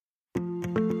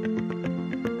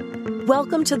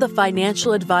Welcome to the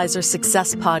Financial Advisor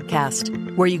Success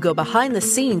Podcast, where you go behind the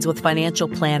scenes with financial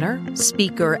planner,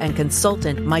 speaker, and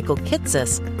consultant Michael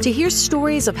Kitces to hear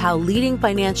stories of how leading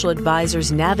financial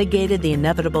advisors navigated the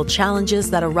inevitable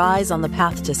challenges that arise on the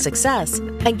path to success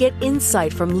and get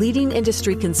insight from leading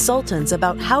industry consultants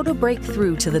about how to break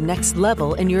through to the next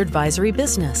level in your advisory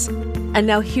business. And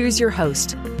now here's your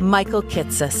host, Michael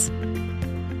Kitces.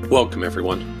 Welcome,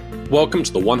 everyone. Welcome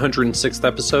to the 106th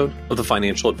episode of the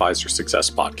Financial Advisor Success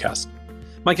Podcast.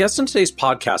 My guest on today's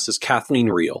podcast is Kathleen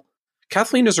Riehl.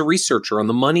 Kathleen is a researcher on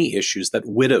the money issues that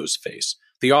widows face,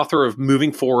 the author of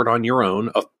Moving Forward on Your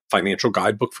Own, a financial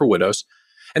guidebook for widows,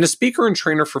 and a speaker and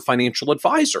trainer for financial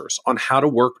advisors on how to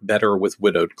work better with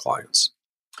widowed clients.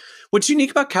 What's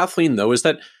unique about Kathleen, though, is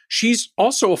that she's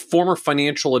also a former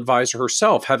financial advisor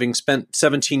herself, having spent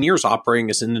 17 years operating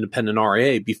as an independent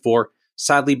RIA before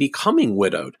sadly becoming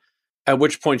widowed, at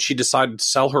which point she decided to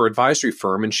sell her advisory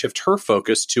firm and shift her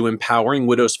focus to empowering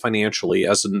widows financially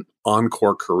as an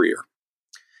encore career.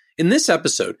 In this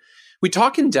episode, we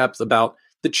talk in depth about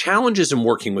the challenges in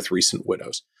working with recent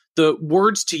widows, the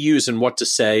words to use and what to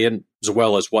say, and as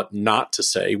well as what not to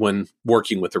say when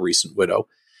working with a recent widow,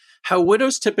 how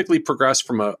widows typically progress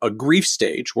from a grief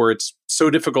stage where it's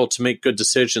so difficult to make good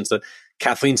decisions that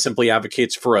Kathleen simply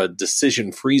advocates for a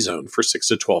decision-free zone for 6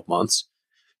 to 12 months,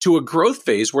 to a growth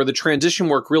phase where the transition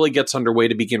work really gets underway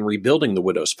to begin rebuilding the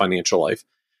widow's financial life,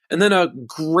 and then a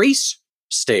grace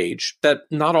stage that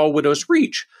not all widows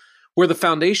reach, where the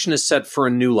foundation is set for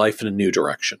a new life in a new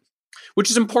direction,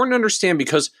 which is important to understand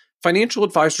because financial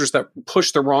advisors that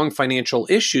push the wrong financial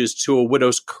issues to a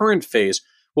widow's current phase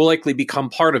will likely become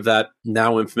part of that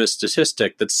now infamous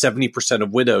statistic that 70%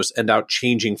 of widows end up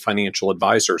changing financial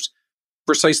advisors,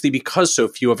 precisely because so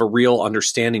few have a real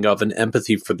understanding of and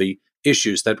empathy for the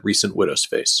issues that recent widows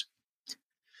face.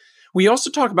 We also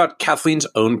talk about Kathleen's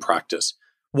own practice,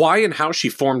 why and how she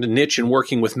formed a niche in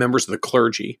working with members of the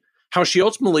clergy, how she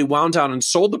ultimately wound down and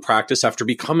sold the practice after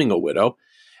becoming a widow,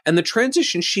 and the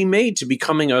transition she made to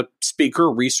becoming a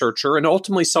speaker, researcher, and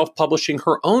ultimately self-publishing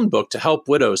her own book to help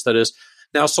widows that has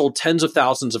now sold tens of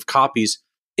thousands of copies,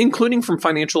 including from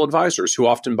financial advisors who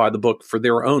often buy the book for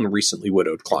their own recently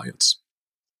widowed clients.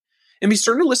 And be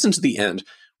certain to listen to the end,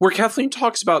 where Kathleen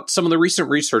talks about some of the recent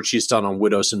research she's done on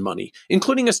widows and money,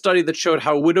 including a study that showed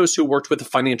how widows who worked with a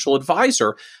financial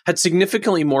advisor had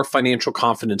significantly more financial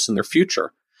confidence in their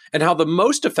future, and how the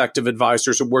most effective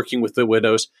advisors are working with the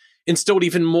widows instilled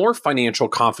even more financial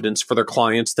confidence for their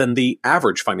clients than the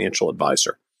average financial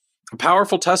advisor. A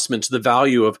powerful testament to the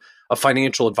value of a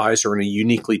financial advisor in a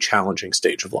uniquely challenging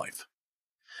stage of life.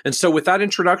 And so with that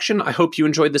introduction, I hope you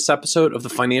enjoyed this episode of the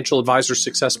Financial Advisor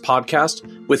Success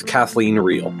Podcast with Kathleen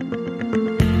Riehl.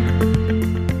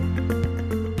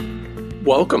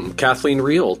 Welcome, Kathleen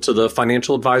Riehl, to the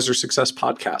Financial Advisor Success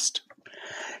Podcast.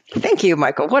 Thank you,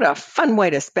 Michael. What a fun way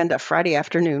to spend a Friday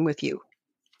afternoon with you.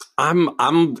 I'm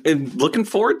looking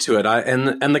forward to it.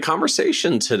 And the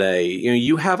conversation today.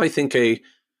 You have, I think,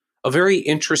 a very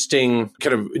interesting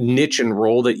kind of niche and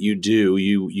role that you do.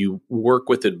 You work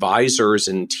with advisors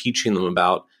and teaching them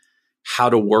about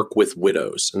how to work with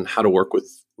widows and how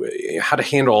to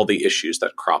handle all the issues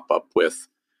that crop up with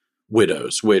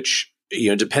widows, which,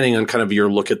 depending on kind of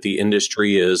your look at the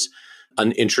industry, is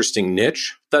an interesting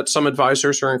niche that some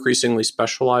advisors are increasingly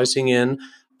specializing in,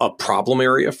 a problem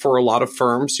area for a lot of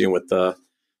firms, with the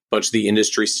bunch of the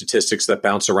industry statistics that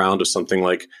bounce around of something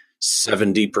like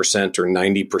 70% or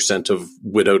 90% of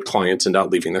widowed clients end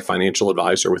up leaving their financial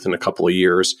advisor within a couple of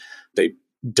years. They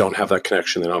don't have that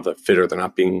connection. They don't have that fit, or they're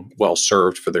not being well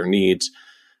served for their needs.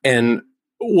 And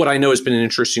what I know has been an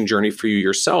interesting journey for you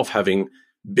yourself, having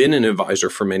been an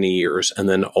advisor for many years and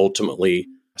then ultimately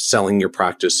selling your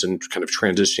practice and kind of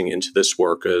transitioning into this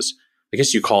work as, I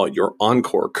guess you call it, your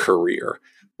encore career,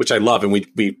 which I love. And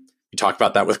we talk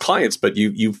about that with clients, but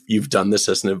you've done this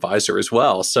as an advisor as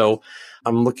well. So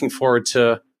I'm looking forward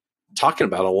to talking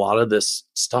about a lot of this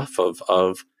stuff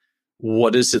of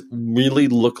what does it really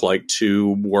look like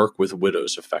to work with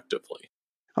widows effectively.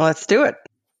 Well, let's do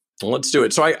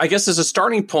it. So I guess as a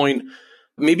starting point,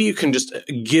 maybe you can just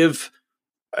give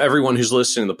everyone who's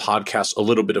listening to the podcast a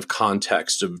little bit of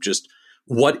context of just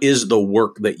what is the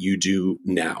work that you do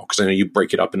now? Because I know you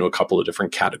break it up into a couple of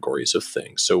different categories of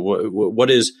things. So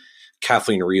what is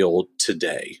Kathleen Riehl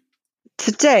today?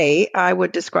 Today, I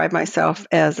would describe myself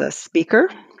as a speaker,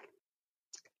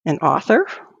 an author,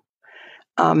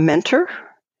 a mentor,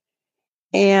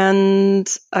 and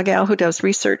a gal who does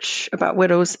research about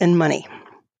widows and money.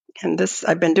 And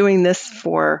I've been doing this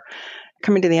for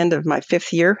coming to the end of my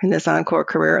 5th year in this encore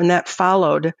career, and that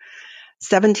followed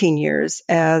 17 years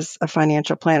as a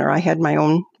financial planner. I had my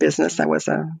own business. I was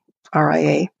a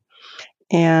RIA,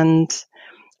 and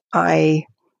I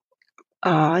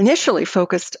initially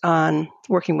focused on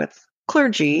working with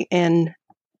clergy and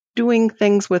doing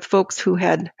things with folks who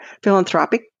had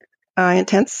philanthropic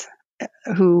intents,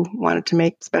 who wanted to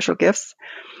make special gifts.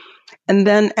 And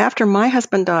then after my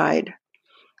husband died,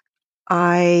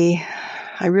 I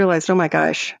realized, oh my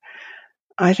gosh,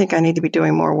 I think I need to be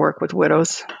doing more work with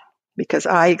widows, because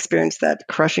I experienced that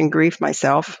crushing grief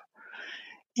myself.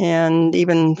 And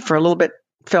even for a little bit,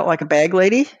 felt like a bag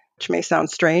lady, which may sound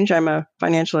strange. I'm a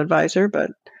financial advisor,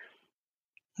 but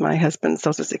my husband's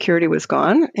Social Security was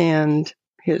gone and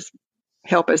his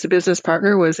help as a business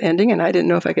partner was ending, and I didn't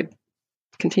know if I could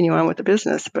continue on with the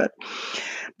business. But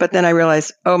then I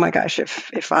realized, oh my gosh,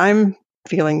 if I'm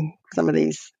feeling some of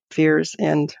these fears,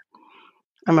 and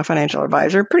I'm a financial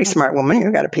advisor, pretty smart woman,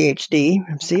 you got a PhD,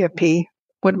 CFP,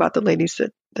 what about the ladies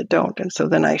that don't? And so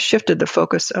then I shifted the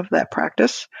focus of that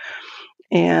practice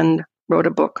and wrote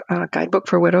a book, a guidebook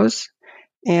for widows.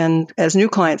 And as new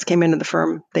clients came into the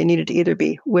firm, they needed to either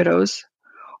be widows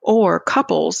or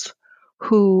couples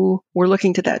who were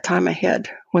looking to that time ahead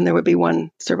when there would be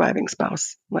one surviving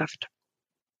spouse left.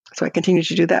 So I continued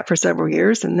to do that for several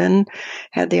years, and then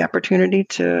had the opportunity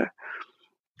to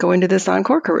go into this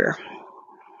Encore career.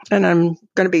 And I'm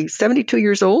going to be 72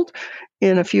 years old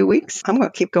in a few weeks. I'm going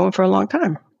to keep going for a long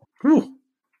time.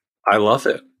 I love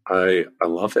it. I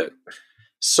love it.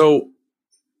 So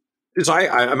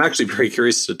I'm actually very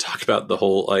curious to talk about the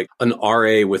whole, like, an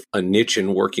RA with a niche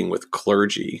in working with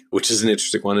clergy, which is an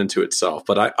interesting one into itself.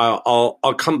 But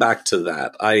I'll come back to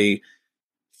that.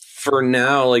 For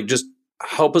now, like, just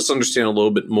help us understand a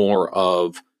little bit more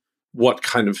of what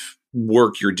kind of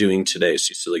work you're doing today.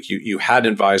 So like you had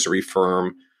an advisory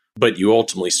firm, but you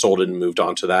ultimately sold it and moved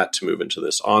on to that to move into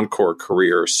this Encore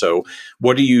career. So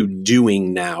what are you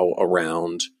doing now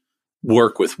around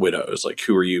work with widows? Like,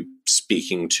 who are you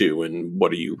speaking to and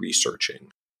what are you researching?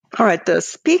 All right. The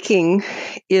speaking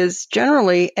is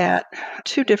generally at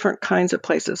two different kinds of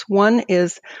places. One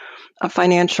is a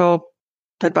financial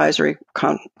advisory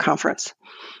conference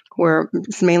where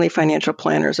it's mainly financial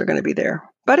planners are going to be there.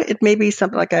 But it may be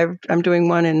something like I'm doing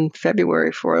one in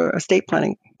February for estate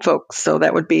planning folks. So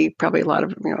that would be probably a lot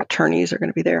of attorneys are going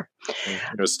to be there.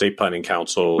 Estate planning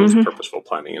councils, Purposeful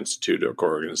Planning Institute, or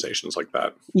organizations like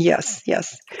that. Yes.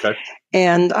 Okay.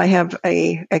 And I have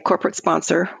a corporate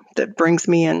sponsor that brings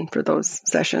me in for those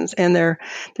sessions. And they're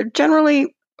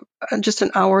generally just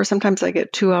an hour. Sometimes I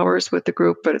get 2 hours with the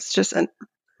group, but it's just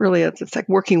really it's like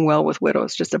working well with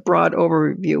widows, just a broad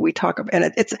overview. We talk about,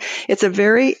 and it's a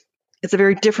very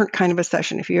different kind of a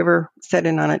session. If you ever sat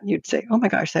in on it, you'd say, oh my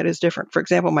gosh, that is different. For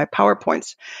example, my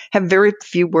PowerPoints have very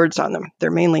few words on them.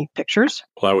 They're mainly pictures.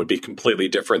 Well, that would be completely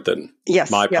different than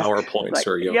my PowerPoints. Like,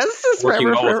 or working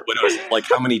well with widows. Like,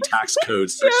 how many tax code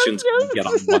sections can you get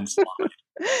on one slide?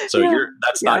 So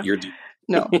that's not your deal.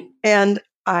 No. And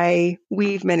I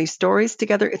weave many stories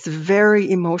together. It's very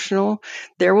emotional.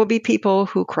 There will be people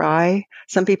who cry.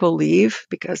 Some people leave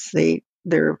because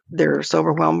they're so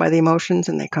overwhelmed by the emotions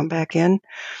and they come back in.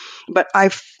 But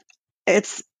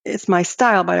it's my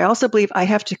style, but I also believe I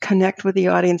have to connect with the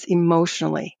audience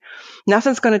emotionally.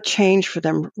 Nothing's going to change for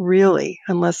them really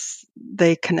unless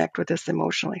they connect with this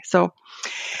emotionally. So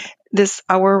this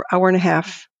hour and a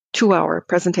half, 2 hour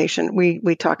presentation,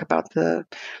 we talk about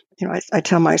I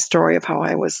tell my story of how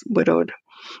I was widowed,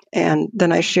 and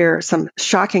then I share some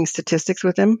shocking statistics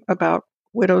with them about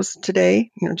widows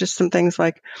today, just some things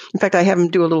like, in fact, I have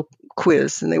them do a little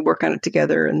quiz and they work on it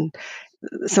together. And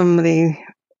some of the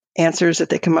answers that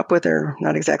they come up with are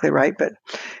not exactly right, but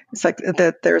it's like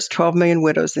that there's 12 million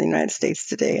widows in the United States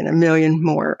today and 1 million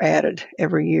more added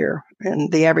every year.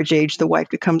 And the average age the wife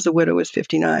becomes a widow is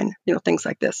 59, things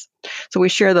like this. So we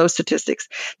share those statistics.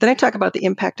 Then I talk about the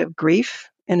impact of grief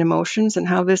and emotions and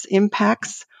how this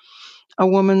impacts a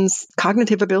woman's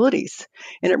cognitive abilities.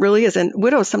 And it really is. And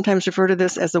widows sometimes refer to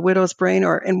this as the widow's brain,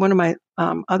 or in one of my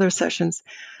other sessions,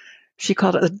 she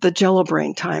called it the Jello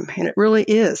brain time. And it really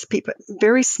is. People,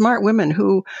 very smart women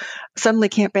who suddenly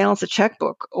can't balance a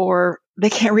checkbook, or they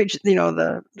can't reach,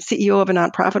 the CEO of a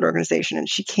nonprofit organization and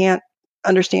she can't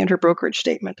understand her brokerage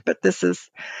statement. But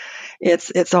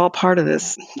it's all part of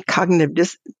this cognitive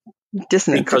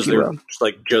dissonance. Because they're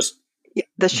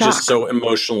the shock. Just so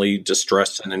emotionally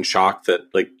distressed and in shock that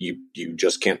you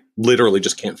just can't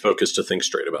focus to think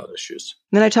straight about issues.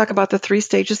 Then I talk about the 3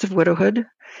 stages of widowhood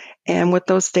and what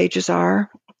those stages are,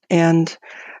 and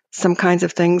some kinds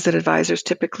of things that advisors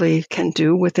typically can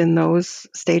do within those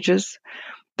stages.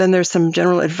 Then there's some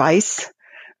general advice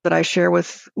that I share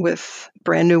with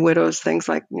brand new widows, things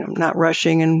like, not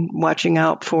rushing and watching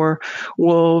out for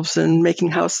wolves and making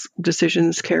house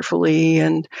decisions carefully.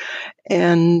 And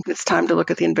it's time to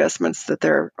look at the investments that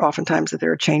there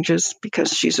are changes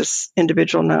because she's an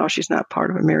individual now. She's not part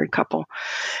of a married couple.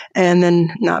 And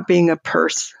then not being a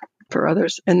purse for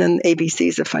others. And then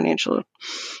ABCs of financial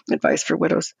advice for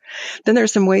widows. Then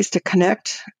there's some ways to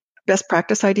connect, best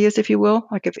practice ideas, if you will.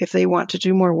 Like if they want to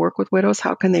do more work with widows,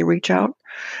 how can they reach out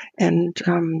and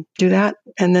do that?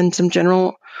 And then some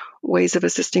general ways of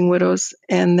assisting widows.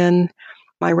 And then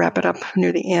I wrap it up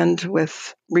near the end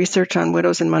with research on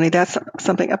widows and money. That's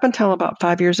something up until about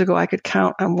 5 years ago, I could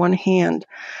count on one hand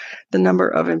the number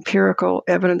of empirical,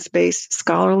 evidence-based,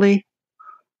 scholarly,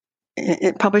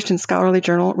 published in scholarly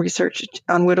journal research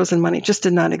on widows and money just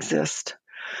did not exist.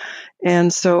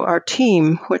 And so our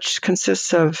team, which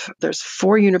consists of, there's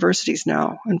 4 universities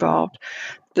now involved,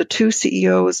 the 2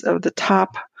 CEOs of the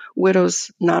top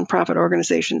widows nonprofit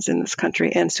organizations in this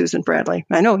country, and Susan Bradley.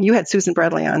 I know you had Susan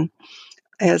Bradley on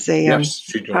as a yes,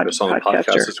 she joined us on the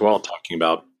podcast as well, talking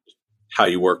about how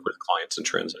you work with clients in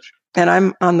transition. And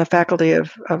I'm on the faculty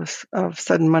of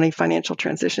Sudden Money Financial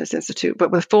Transitions Institute.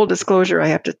 But with full disclosure, I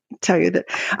have to tell you that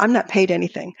I'm not paid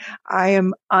anything. I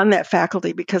am on that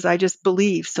faculty because I just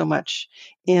believe so much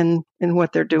in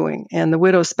what they're doing. And the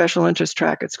Widows Special Interest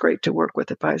Track, it's great to work with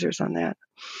advisors on that.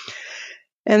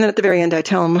 And then at the very end, I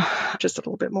tell them just a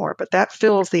little bit more. But that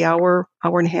fills the hour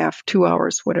and a half, 2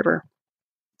 hours, whatever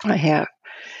I have.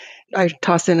 I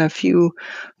toss in a few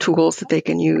tools that they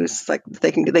can use, like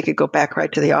they could go back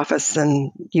right to the office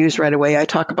and use right away. I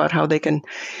talk about how they can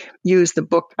use the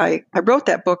book. I wrote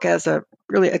that book as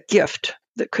really a gift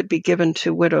that could be given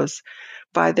to widows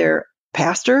by their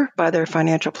pastor, by their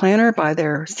financial planner, by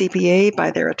their CPA,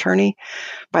 by their attorney,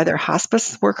 by their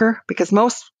hospice worker, because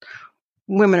most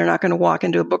women are not going to walk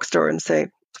into a bookstore and say,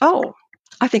 "Oh,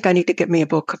 I think I need to get me a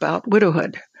book about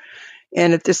widowhood."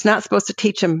 And it's not supposed to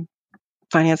teach them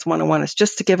Finance 101. It's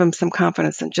just to give them some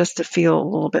confidence and just to feel a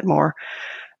little bit more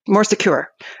secure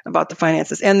about the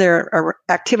finances. And there are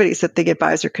activities that the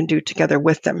advisor can do together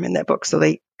with them in that book. So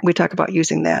we talk about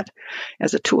using that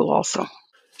as a tool also.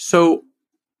 So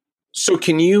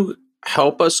can you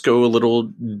help us go a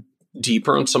little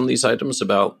deeper on some of these items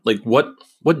about like what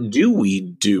do we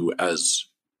do as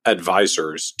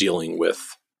advisors dealing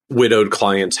with widowed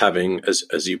clients having,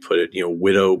 as you put it,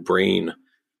 widow brain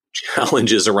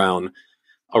challenges around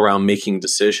making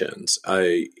decisions?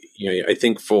 I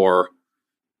think for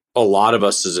a lot of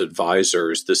us as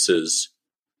advisors, this is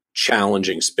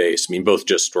challenging space. I mean, both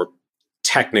just or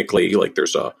technically, like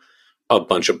there's a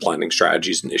bunch of planning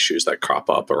strategies and issues that crop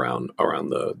up around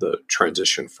the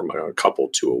transition from a couple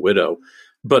to a widow,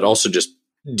 but also just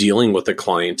dealing with a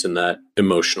client in that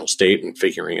emotional state and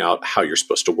figuring out how you're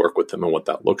supposed to work with them and what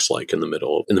that looks like in the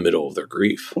middle of their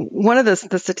grief. One of the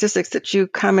statistics that you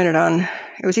commented on,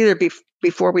 it was either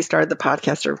before we started the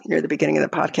podcast or near the beginning of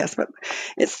the podcast, but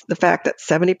it's the fact that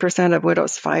 70% of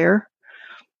widows fire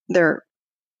their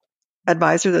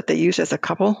advisor that they use as a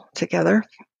couple together.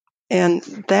 And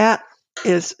that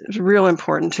is real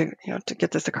important to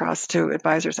get this across to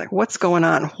advisors, like what's going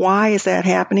on? Why is that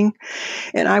happening?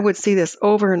 And I would see this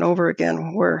over and over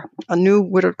again where a new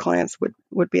widowed client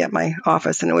would be at my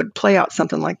office and it would play out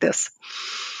something like this.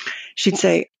 She'd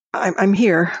say, I'm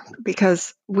here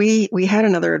because we had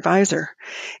another advisor.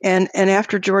 And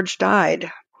after George died,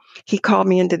 he called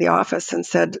me into the office and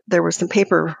said there was some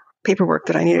paperwork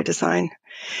that I needed to sign.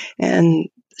 And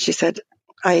she said,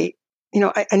 I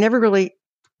never really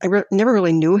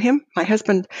knew him. My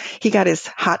husband, he got his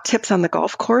hot tips on the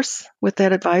golf course with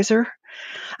that advisor.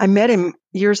 I met him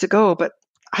years ago, but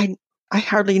I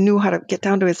hardly knew how to get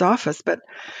down to his office. But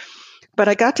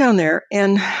I got down there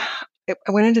and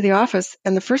I went into the office,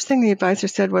 and the first thing the advisor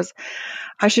said was,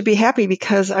 I should be happy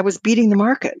because I was beating the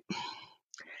market.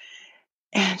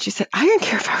 And she said, I didn't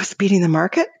care if I was beating the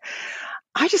market.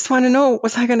 I just want to know,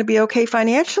 was I going to be okay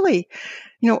financially?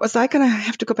 Was I going to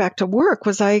have to go back to work?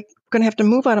 Was I going to have to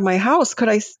move out of my house? Could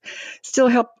I still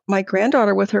help my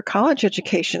granddaughter with her college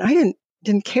education? I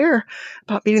didn't care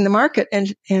about beating the market.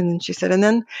 And she said,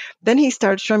 and then he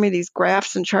started showing me these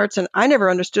graphs and charts, and I never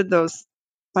understood those.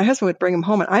 My husband would bring them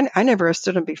home, and I never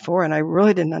understood them before, and I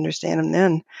really didn't understand them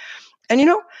then. And,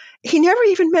 he never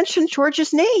even mentioned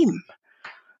George's name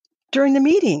during the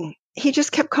meeting. He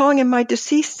just kept calling him my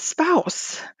deceased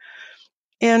spouse.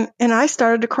 And I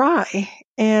started to cry.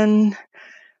 And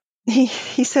he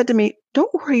said to me,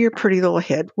 don't worry your pretty little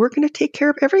head. We're going to take care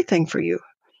of everything for you.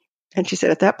 And she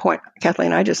said, at that point,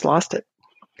 Kathleen, I just lost it.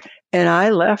 And I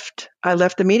left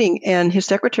the meeting, and his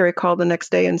secretary called the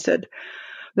next day and said,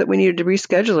 that we needed to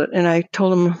reschedule it. And I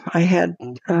told him I had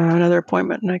another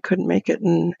appointment and I couldn't make it.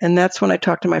 And that's when I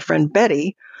talked to my friend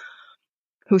Betty,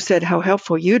 who said how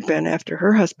helpful you'd been after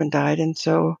her husband died. And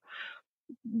so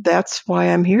that's why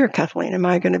I'm here, Kathleen. Am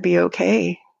I going to be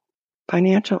okay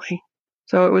financially?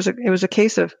 So it was a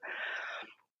case of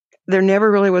there never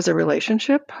really was a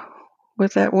relationship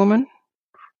with that woman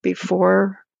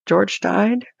before George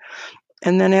died.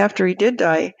 And then after he did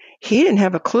die, he didn't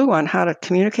have a clue on how to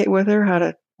communicate with her, how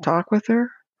to talk with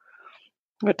her,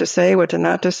 what to say, what to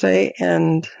not to say.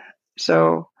 And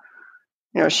so,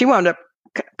 she wound up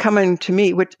coming to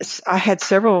me, which I had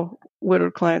several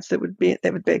widowed clients that would be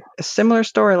a similar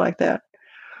story like that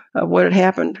of what had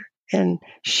happened. And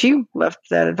she left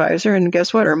that advisor, and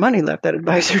guess what? Her money left that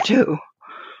advisor too.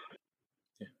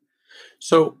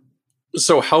 So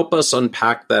help us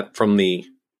unpack that from the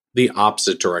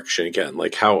opposite direction again.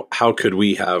 Like how could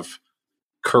we have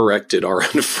corrected our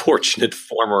unfortunate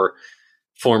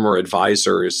former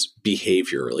advisor's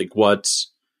behavior? Like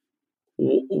what's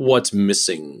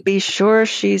missing? Be sure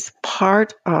she's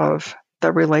part of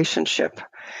the relationship.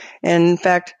 And in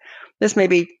fact, this may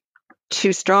be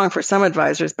too strong for some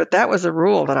advisors, but that was a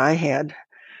rule that I had,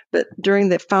 that during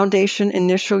the foundation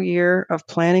initial year of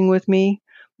planning with me,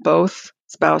 both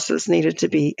spouses needed to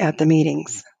be at the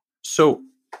meetings. So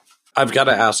I've got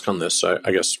to ask on this,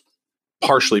 I guess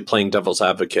partially playing devil's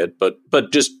advocate, but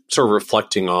just sort of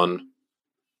reflecting on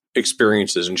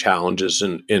experiences and challenges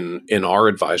in our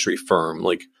advisory firm.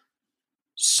 Like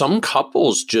some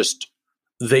couples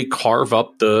they carve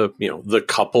up the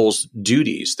couple's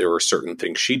duties. There are certain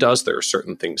things she does, there are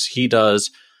certain things he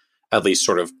does, at least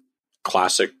sort of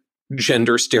classic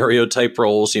gender stereotype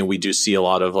roles. We do see a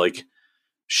lot of like,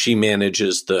 she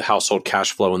manages the household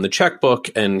cash flow in the checkbook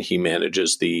and he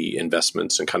manages the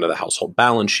investments and kind of the household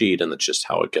balance sheet. And that's just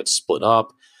how it gets split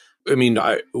up. I mean,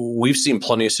 we've seen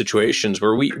plenty of situations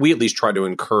where we at least try to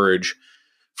encourage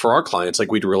for our clients, like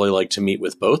we'd really like to meet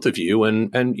with both of you.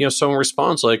 And someone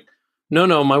responds like,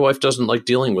 no, my wife doesn't like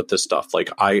dealing with this stuff.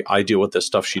 Like I deal with this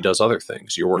stuff. She does other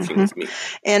things. You're working with me.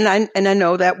 And I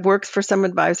know that works for some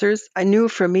advisors. I knew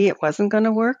for me, it wasn't going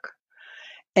to work.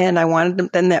 And I wanted them,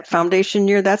 then that foundation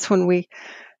year, that's when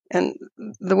and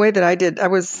the way that I did, I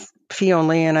was fee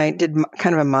only and I did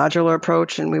kind of a modular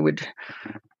approach, and we'd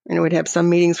have some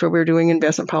meetings where we were doing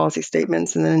investment policy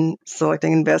statements and then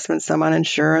selecting investments, some on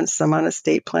insurance, some on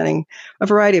estate planning, a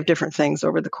variety of different things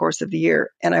over the course of the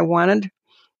year. And I wanted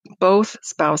both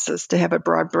spouses to have a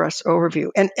broad brush overview.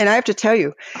 And I have to tell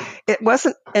you, it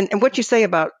wasn't, and what you say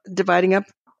about dividing up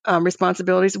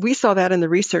responsibilities, we saw that in the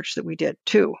research that we did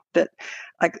too, that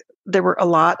like there were a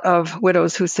lot of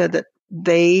widows who said that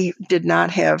they did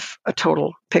not have a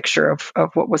total picture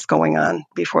of what was going on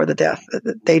before the death.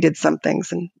 They did some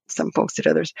things and some folks did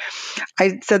others.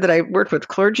 I said that I worked with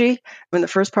clergy in the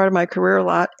first part of my career a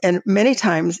lot, and many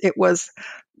times it was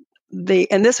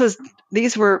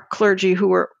these were clergy who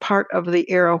were part of the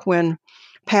era when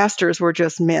pastors were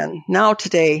just men. Now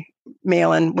today,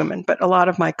 male and women, but a lot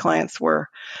of my clients were,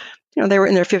 they were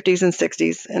in their 50s and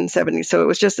 60s and 70s. So it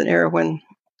was just an era when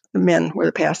the men were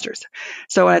the pastors.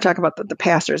 So when I talk about the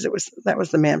pastors, that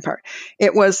was the man part.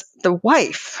 It was the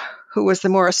wife who was the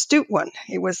more astute one.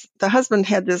 It was the husband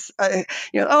had this,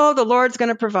 the Lord's going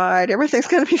to provide, everything's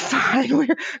going to be fine.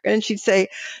 And she'd say,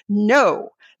 no.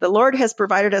 The Lord has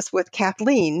provided us with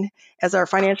Kathleen as our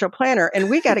financial planner, and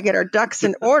we got to get our ducks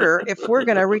in order if we're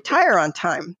going to retire on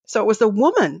time. So it was the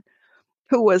woman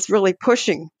who was really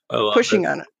pushing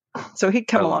on it. So he'd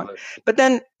come along. But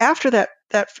then after that,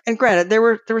 and granted, there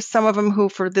were some of them who,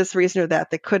 for this reason or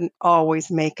that, they couldn't always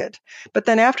make it. But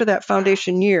then after that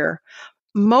foundation year,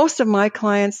 most of my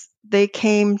clients, they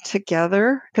came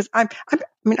together because I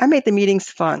made the meetings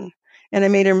fun and I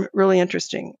made them really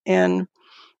interesting. And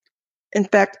in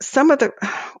fact,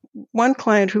 one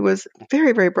client who was a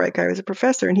very, very bright guy was a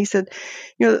professor, and he said,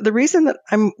 the reason that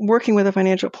I'm working with a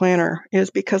financial planner is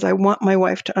because I want my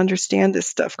wife to understand this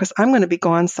stuff because I'm going to be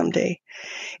gone someday,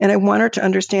 and I want her to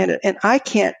understand it, and I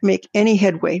can't make any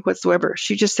headway whatsoever.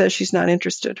 She just says she's not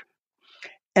interested,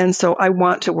 and so I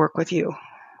want to work with you.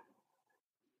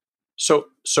 So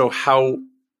how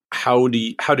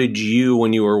did you,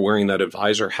 when you were wearing that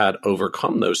advisor hat,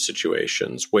 overcome those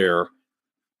situations where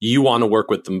you want to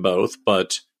work with them both,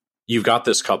 but you've got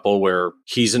this couple where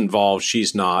he's involved,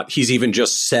 she's not. He's even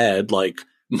just said, like,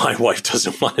 my wife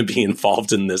doesn't want to be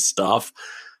involved in this stuff.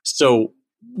 So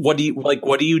what do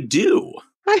you do?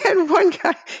 I had one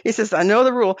guy, he says, I know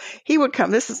the rule. He would come.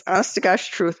 This is honest to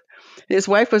gosh truth. His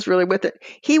wife was really with it.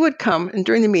 He would come, and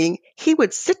during the meeting, he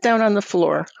would sit down on the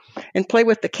floor and play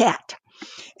with the cat.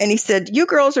 And he said, you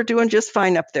girls are doing just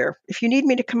fine up there. If you need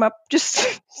me to come up, just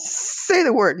say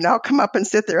the word and I'll come up and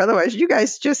sit there. Otherwise, you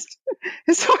guys just...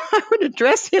 And so I would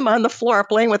address him on the floor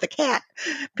playing with a cat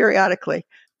periodically.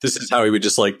 This is how he would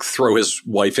just like throw his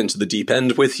wife into the deep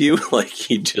end with you. Like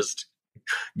he'd just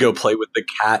go play with the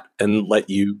cat and let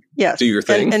you do your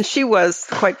thing. And she was,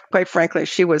 quite frankly,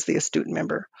 she was the astute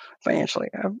member financially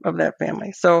of that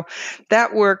family. So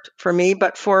that worked for me.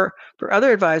 But for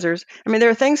other advisors, I mean,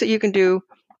 there are things that you can do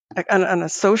on a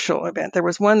social event. There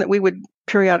was one that we would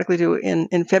periodically do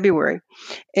in February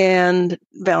and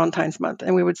Valentine's month.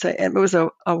 And we would say, and it was a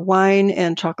wine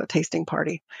and chocolate tasting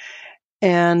party.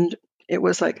 And it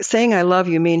was like saying I love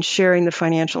you means sharing the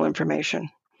financial information.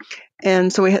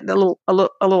 And so we had a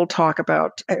little talk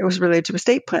about, it was related to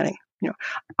estate planning.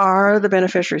 Are the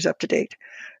beneficiaries up to date?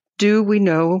 Do we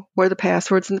know where the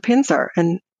passwords and the PINs are?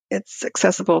 And it's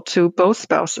accessible to both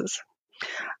spouses.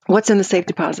 What's in the safe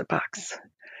deposit box?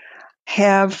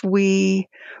 Have we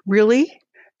really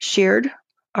shared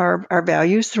our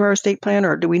values through our estate plan,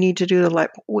 or do we need to do the life?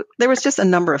 There was just a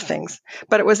number of things,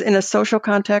 but it was in a social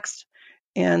context.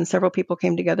 And several people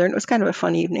came together, and it was kind of a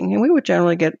fun evening. And we would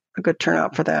generally get a good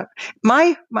turnout for that.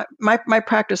 My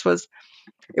practice was,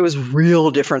 it was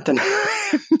real different than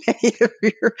many of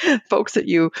your folks that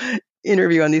you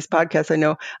interview on these podcasts. I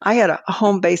know I had a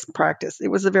home-based practice. It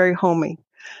was a very homey.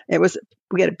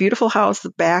 We had a beautiful house. The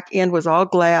back end was all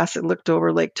glass. It looked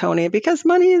over Lake Tony. And because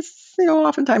money is,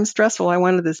 oftentimes stressful, I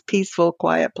wanted this peaceful,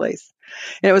 quiet place.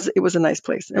 And it was a nice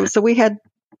place. So we had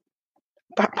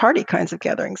party kinds of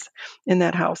gatherings in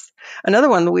that house. Another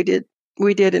one that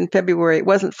we did in February, it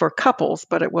wasn't for couples,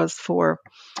 but it was for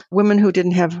women who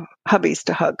didn't have hubbies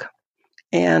to hug.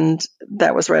 And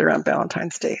that was right around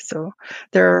Valentine's Day. So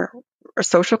there are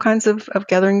social kinds of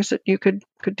gatherings that you could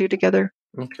do together.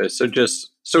 Okay.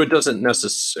 So it wasn't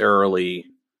necessarily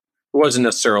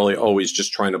always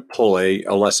just trying to pull a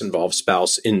less involved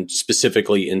spouse in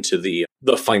specifically into the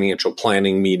financial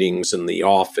planning meetings in the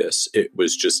office. It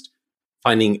was just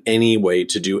finding any way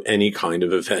to do any kind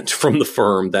of event from the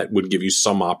firm that would give you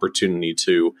some opportunity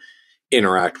to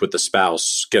interact with the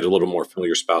spouse, get a little more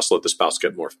familiar spouse, let the spouse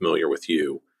get more familiar with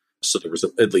you. So there was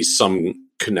at least some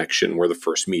connection where the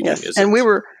first meeting is. And we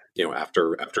were,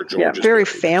 after George. Very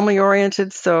family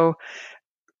oriented. So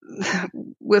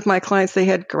with my clients, they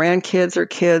had grandkids or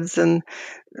kids, and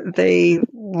they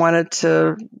wanted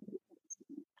to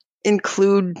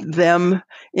include them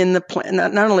in the plan,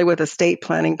 not only with estate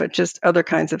planning, but just other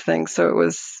kinds of things. So it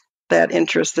was that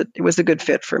interest that it was a good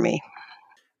fit for me.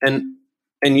 And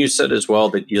you said as well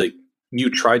that you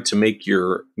tried to make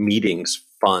your meetings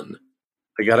fun.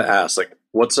 I got to ask,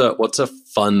 what's a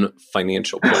fun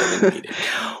financial planning meeting?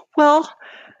 Well,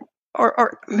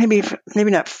 or maybe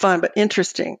not fun, but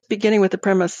interesting. Beginning with the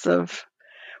premise of,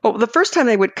 the first time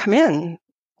they would come in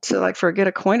to for a get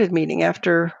acquainted meeting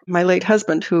after my late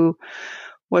husband, who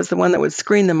was the one that would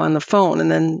screen them on the phone and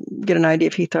then get an idea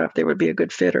if he thought they would be a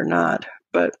good fit or not.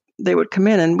 But they would come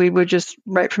in and we would just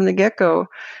right from the get-go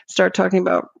start talking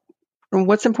about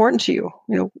what's important to you.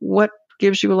 What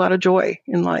gives you a lot of joy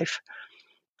in life?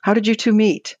 How did you two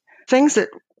meet? Things that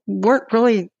weren't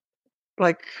really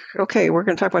like, okay, we're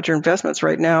going to talk about your investments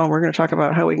right now. We're going to talk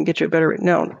about how we can get you a better.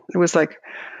 No, it was like,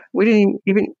 we didn't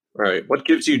even. Right. What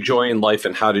gives you joy in life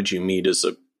and how did you meet is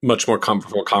a much more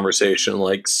comfortable conversation.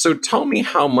 So tell me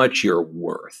how much you're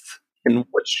worth and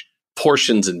which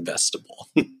portion's investable.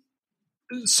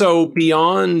 So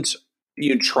beyond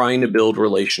you trying to build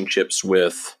relationships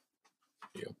with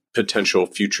potential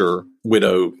future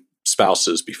widow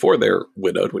spouses before they're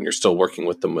widowed, when you're still working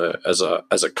with them as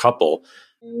a couple,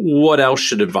 what else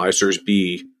should advisors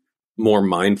be more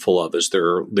mindful of as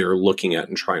they're looking at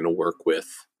and trying to work with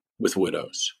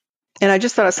widows? And I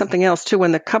just thought of something else too.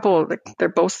 When the couple, they're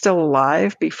both still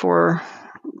alive before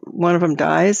one of them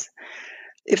dies,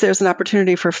 if there's an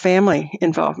opportunity for family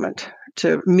involvement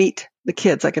to meet the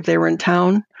kids, like if they were in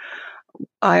town,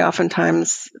 I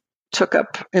oftentimes took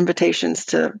up invitations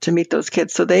to meet those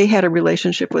kids. So they had a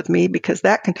relationship with me, because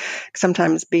that can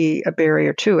sometimes be a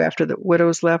barrier too. After the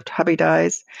widow's left, hubby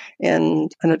dies,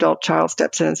 and an adult child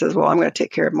steps in and says, well, I'm going to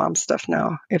take care of mom's stuff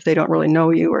now, if they don't really know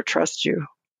you or trust you.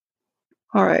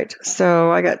 All right. So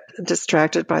I got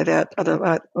distracted by that other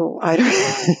item.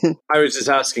 I was just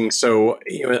asking, so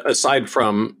aside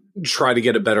from try to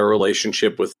get a better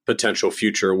relationship with potential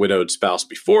future widowed spouse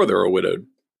before they're a widowed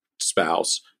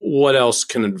spouse, what else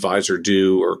can an advisor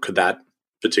do, or could that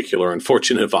particular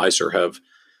unfortunate advisor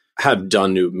have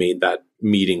done to made that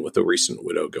meeting with a recent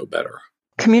widow go better?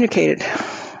 Communicated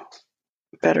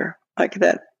better. Like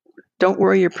that. Don't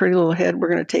worry your pretty little head. We're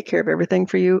going to take care of everything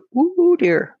for you. Ooh,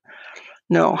 dear.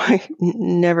 No,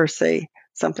 never say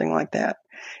something like that.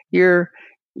 You're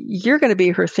going to be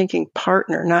her thinking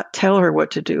partner, not tell her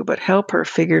what to do, but help her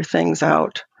figure things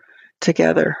out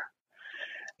together.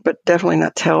 But definitely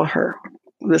not tell her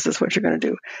this is what you're going to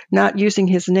do. Not using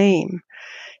his name.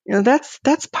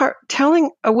 That's part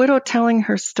telling a widow telling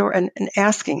her story and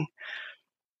asking.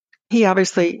 He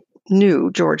obviously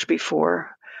knew George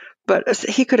before, but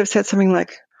he could have said something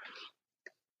like,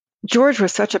 George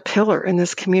was such a pillar in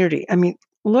this community. I mean,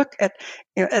 look at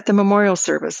the memorial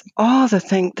service, all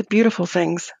the beautiful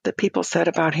things that people said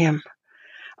about him.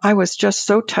 I was just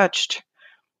so touched.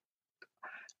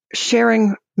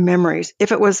 Sharing memories.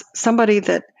 If it was somebody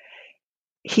that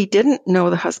he didn't know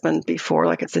the husband before,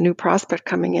 like it's a new prospect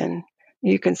coming in,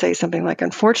 you can say something like,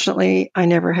 unfortunately, I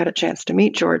never had a chance to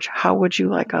meet George. How would you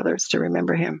like others to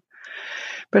remember him?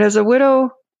 But as a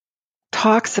widow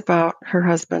talks about her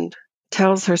husband,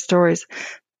 tells her stories,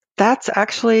 that's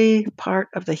actually part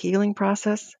of the healing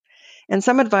process. And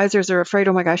some advisors are afraid,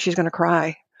 oh my gosh, she's going to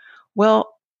cry.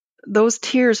 Well, those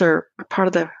tears are part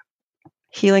of the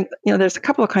healing. There's a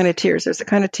couple of kind of tears. There's the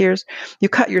kind of tears you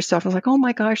cut yourself and it's like, oh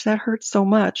my gosh, that hurts so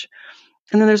much.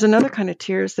 And then there's another kind of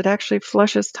tears that actually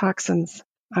flushes toxins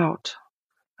out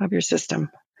of your system.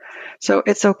 So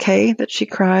it's okay that she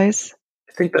cries.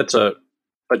 I think that's a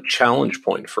challenge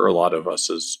point for a lot of us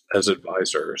as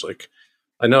advisors. Like,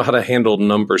 I know how to handle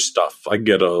number stuff. I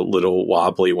get a little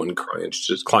wobbly when clients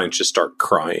just start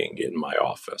crying in my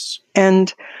office.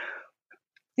 And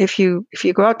if you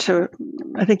go out to,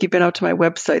 I think you've been out to my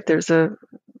website, there's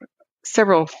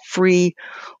several free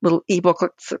little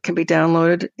ebooks that can be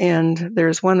downloaded. And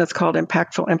there's one that's called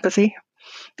Impactful Empathy.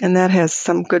 And that has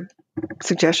some good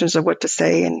suggestions of what to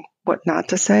say and what not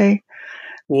to say.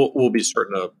 We'll be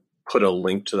certain to put a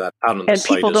link to that out on the site as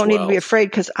well. And people don't need to be afraid,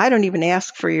 because I don't even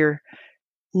ask for your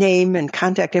name and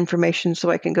contact information so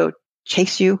I can go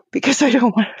chase you, because I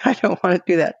don't want to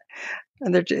do that.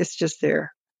 And it's just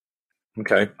there.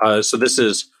 Okay. So this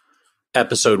is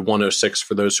episode 106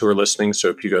 for those who are listening. So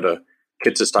if you go to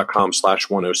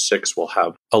kitces.com/106, we'll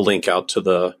have a link out to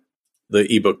the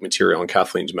ebook material on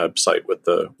Kathleen's website with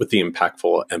the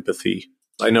impactful empathy.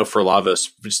 I know for a lot of us,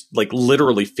 just like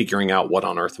literally figuring out what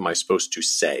on earth am I supposed to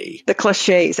say? The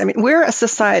cliches. I mean, we're a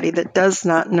society that does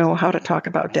not know how to talk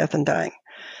about death and dying.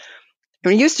 I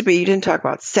mean, it used to be you didn't talk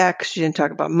about sex, you didn't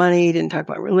talk about money, you didn't talk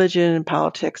about religion and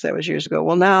politics. That was years ago.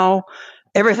 Well, now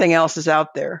everything else is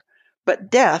out there.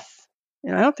 But death,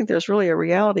 I don't think there's really a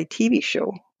reality TV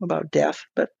show about death,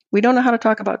 but we don't know how to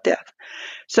talk about death.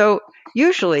 So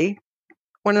usually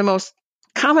one of the most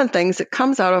common things that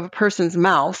comes out of a person's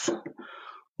mouth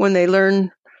when they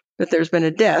learn that there's been a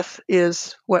death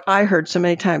is what I heard so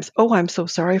many times. Oh, I'm so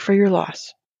sorry for your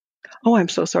loss. Oh, I'm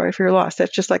so sorry for your loss.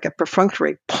 That's just like a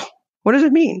perfunctory. What does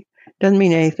it mean? Doesn't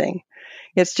mean anything.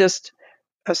 It's just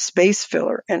a space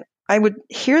filler. And I would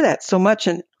hear that so much.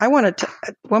 And at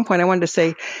one point I wanted to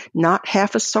say, not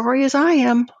half as sorry as I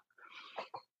am.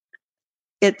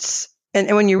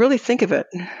 And when you really think of it,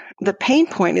 the pain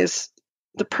point is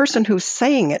the person who's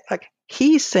saying it. Like,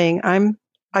 he's saying,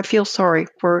 I feel sorry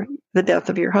for the death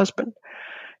of your husband.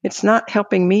 It's not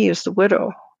helping me as the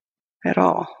widow at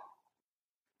all.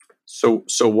 So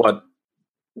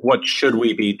what should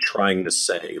we be trying to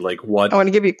say? Like, what? I want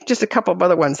to give you just a couple of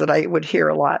other ones that I would hear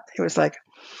a lot. It was like,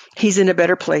 he's in a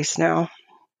better place now.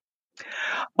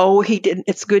 Oh,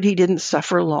 it's good he didn't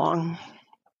suffer long.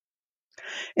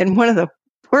 And one of the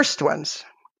worst ones,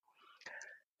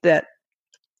 that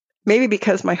maybe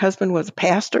because my husband was a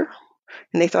pastor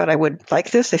and they thought I would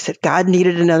like this, they said, God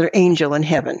needed another angel in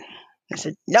heaven. I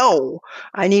said, no,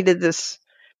 I needed this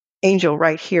angel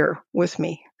right here with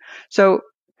me. So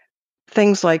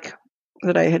things like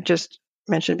that I had just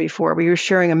mentioned before, we were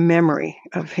sharing a memory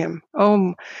of him.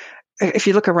 Oh, if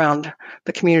you look around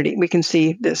the community, we can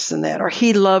see this and that. Or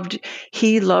he loved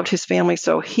his family,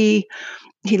 so he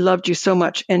loved you so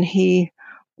much, and he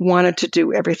wanted to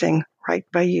do everything right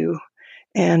by you.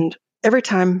 And every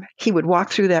time he would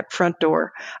walk through that front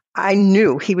door, I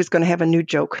knew he was going to have a new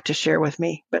joke to share with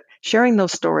me. But sharing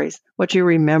those stories, what you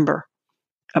remember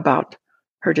about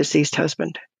her deceased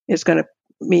husband, is going to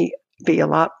be a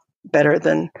lot better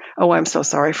than, oh, I'm so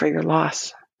sorry for your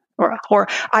loss. Or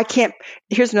I can't,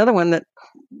 here's another one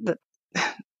that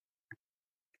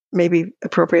may be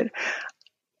appropriate.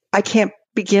 I can't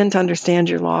begin to understand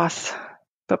your loss,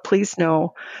 but please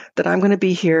know that I'm going to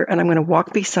be here and I'm going to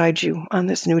walk beside you on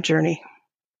this new journey.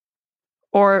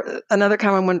 Or another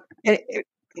common one,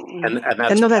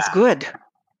 that's good.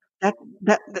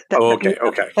 Okay.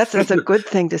 Okay. That's a good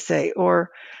thing to say.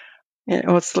 Or And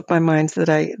it slipped my mind that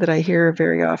I hear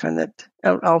very often that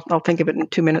I'll think of it in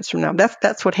 2 minutes from now.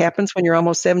 That's what happens when you're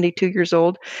almost 72 years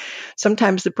old.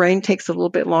 Sometimes the brain takes a little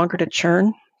bit longer to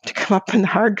churn, to come up in the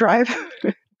hard drive.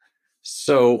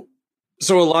 So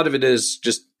a lot of it is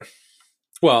just,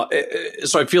 well,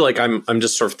 so I feel like I'm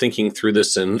just sort of thinking through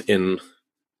this in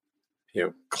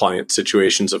client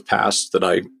situations of past that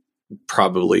I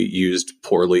probably used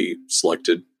poorly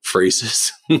selected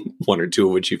phrases, one or two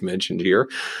of which you've mentioned here.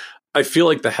 I feel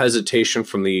like the hesitation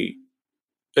from the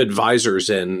advisors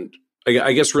end,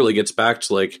 I guess, really gets back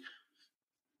to like,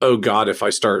 oh God, if I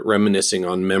start reminiscing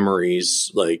on memories,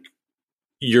 like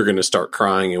you're going to start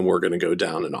crying and we're going to go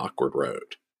down an awkward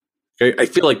road. I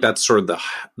feel like that's sort of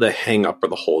the hang up or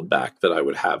the holdback that I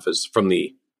would have is from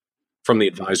the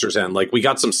advisor's end. Like, we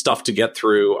got some stuff to get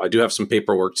through. I do have some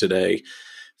paperwork today.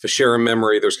 If I share a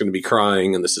memory, there's going to be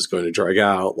crying and this is going to drag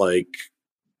out. Like,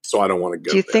 so I don't want to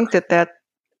go. Do you there. think that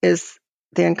is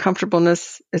the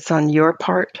uncomfortableness? It's on your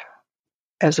part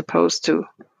as opposed to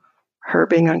her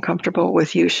being uncomfortable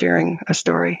with you sharing a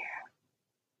story?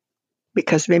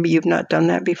 Because maybe you've not done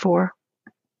that before.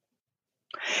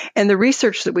 And the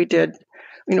research that we did,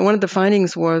 one of the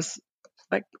findings was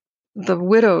like the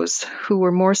widows who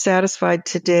were more satisfied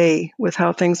today with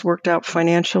how things worked out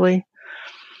financially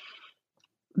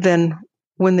than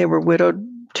when they were widowed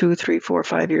 2, 3, 4,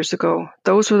 5 years ago.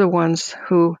 Those were the ones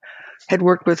who had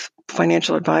worked with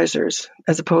financial advisors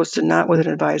as opposed to not with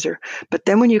an advisor. But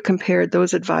then when you compared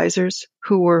those advisors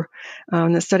who were,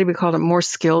 in the study we called them more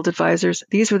skilled advisors,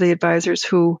 these were the advisors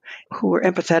who were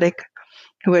empathetic,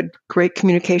 who had great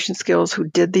communication skills, who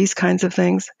did these kinds of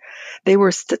things. They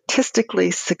were statistically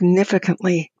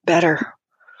significantly better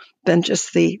than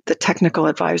just the technical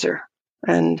advisor.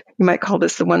 And you might call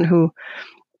this the one who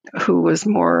was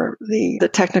more the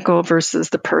technical versus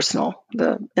the personal,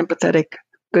 the empathetic,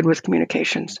 good with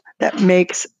communications. That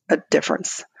makes a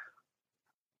difference.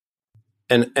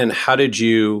 And how did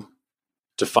you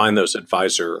define those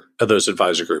advisor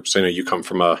groups? I know you come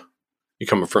from a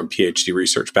PhD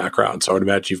research background, so I would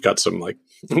imagine you've got some like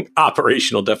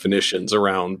operational definitions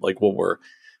around like what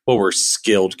were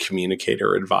skilled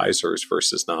communicator advisors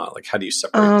versus not. Like, how do you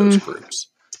separate those groups?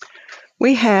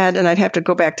 We had, and I'd have to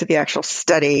go back to the actual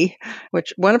study,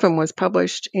 which one of them was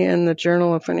published in the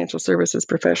Journal of Financial Services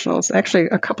Professionals. Actually,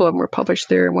 a couple of them were published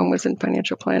there. One was in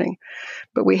financial planning.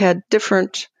 But we had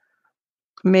different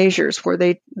measures where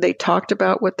they talked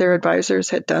about what their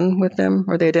advisors had done with them,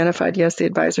 or they identified, yes, the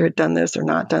advisor had done this or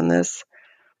not done this.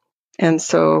 And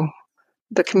so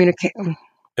the communication.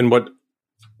 And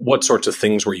what sorts of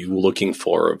things were you looking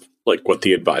for of like what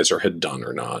the advisor had done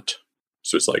or not?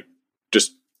 So it's like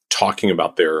just talking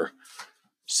about their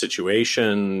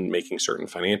situation, making certain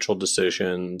financial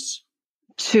decisions.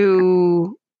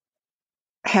 To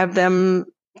have them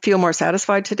feel more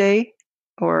satisfied today,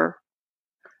 or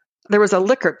there was a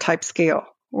Likert type scale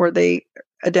where they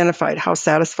identified how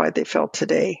satisfied they felt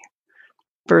today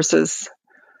versus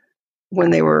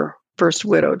when they were first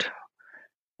widowed.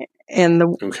 And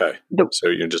so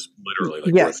you're just literally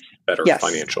like yes, better yes,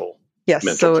 financial.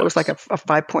 Yes, so it was like a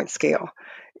 5-point scale.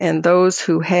 And those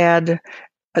who had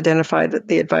identified that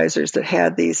the advisors that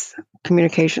had these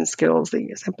communication skills,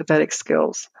 these empathetic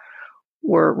skills,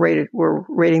 were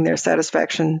rating their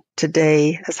satisfaction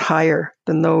today as higher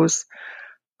than those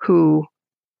who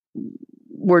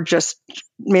were just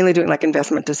mainly doing like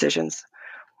investment decisions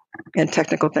and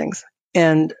technical things.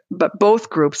 But both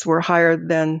groups were higher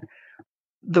than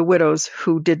the widows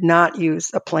who did not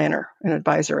use a planner, an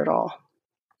advisor at all.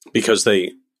 Because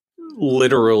they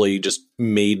literally just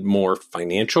made more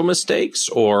financial mistakes,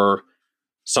 or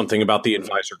something about the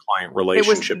advisor-client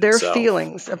relationship itself? It was their itself?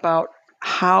 feelings about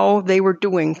how they were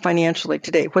doing financially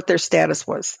today, what their status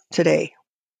was today,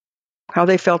 how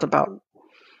they felt about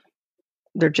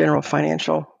their general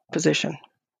financial position.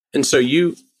 And so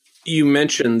you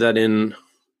mentioned that in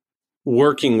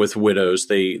working with widows,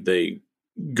 they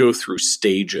go through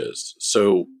stages.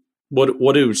 So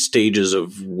what do stages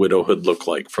of widowhood look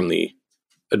like from the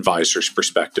advisor's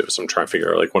perspective? So I'm trying to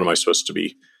figure out, like, what am I supposed to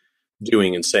be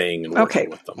doing and saying and working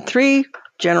with them? 3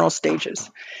 general stages.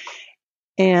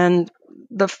 And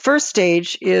the first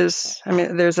stage is,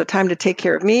 there's a time to take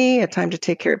care of me, a time to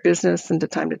take care of business, and a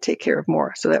time to take care of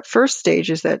more. So that first stage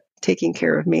is that taking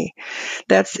care of me.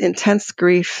 That's intense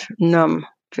grief, numb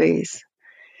phase.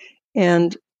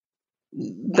 And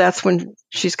that's when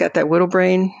she's got that widow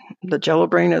brain, the jello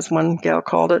brain, as one gal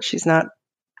called it. She's not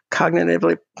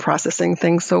cognitively processing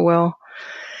things so well.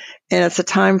 And it's a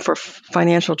time for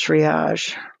financial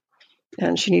triage.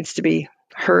 And she needs to be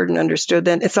heard and understood.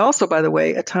 Then it's also, by the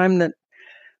way, a time that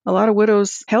a lot of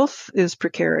widows' health is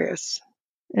precarious.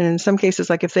 And in some cases,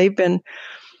 like if they've been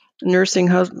nursing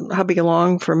hubby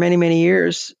along for many, many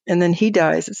years, and then he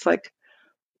dies, it's like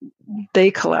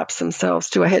they collapse themselves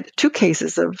too. I had 2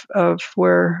 cases of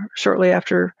where shortly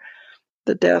after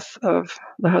the death of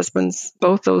the husbands,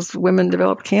 both those women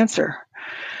developed cancer.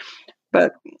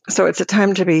 But so it's a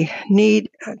time to be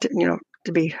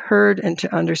to be heard and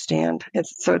to understand.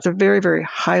 It's a very, very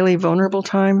highly vulnerable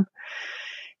time.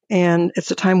 And it's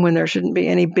a time when there shouldn't be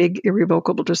any big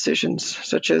irrevocable decisions,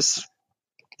 such as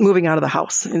moving out of the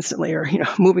house instantly, or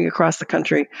moving across the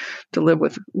country to live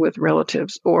with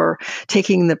relatives, or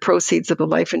taking the proceeds of the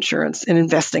life insurance and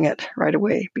investing it right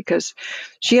away, because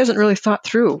she hasn't really thought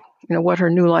through what her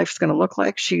new life is going to look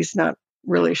like. She's not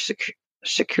really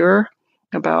secure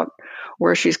about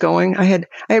where she's going. I had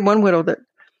one widow that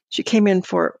she came in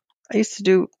for, I used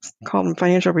to call them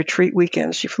financial retreat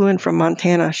weekends. She flew in from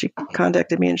Montana. She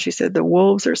contacted me and she said, the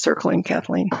wolves are circling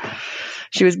Kathleen.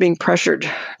 She was being pressured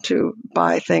to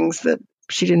buy things that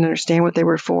she didn't understand what they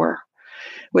were for.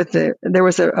 There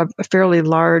was a fairly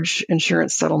large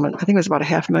insurance settlement. I think it was about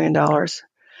 $500,000.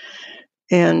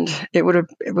 And it would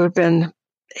have been,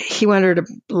 he wanted her to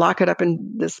lock it up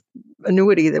in this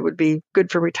annuity that would be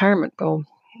good for retirement. Well,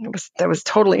 that was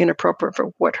totally inappropriate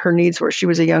for what her needs were. She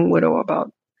was a young widow,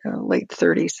 about late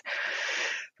 30s.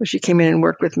 So she came in and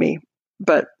worked with me,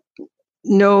 but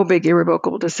no big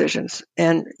irrevocable decisions.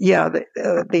 And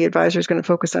the advisor is going to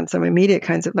focus on some immediate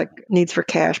kinds of like needs for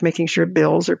cash, making sure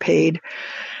bills are paid,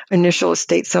 initial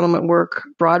estate settlement work,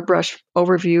 broad brush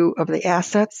overview of the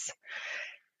assets.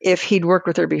 If he'd worked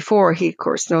with her before, he of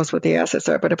course knows what the assets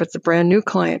are. But if it's a brand new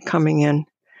client coming in,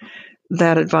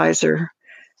 that advisor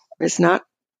is not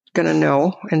going to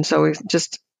know. And so he's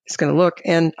going to look.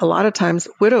 And a lot of times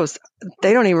widows,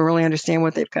 they don't even really understand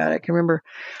what they've got. I can remember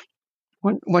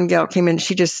one gal came in,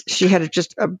 she had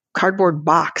just a cardboard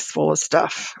box full of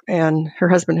stuff, and her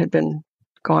husband had been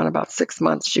gone about 6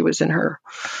 months. She was in her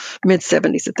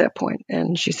mid-70s at that point,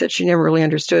 and she said she never really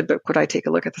understood, but could I take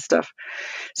a look at the stuff?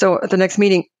 So at the next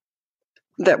meeting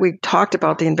that we talked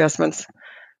about the investments,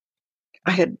 I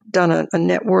had done a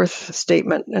net worth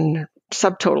statement and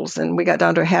subtotals, and we got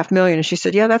down to $500,000, and she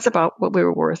said, yeah, that's about what we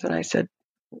were worth. And I said,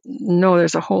 no,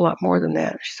 there's a whole lot more than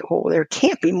that. She said, oh, there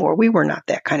can't be more. We were not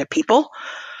that kind of people.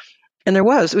 And there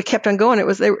was. We kept on going.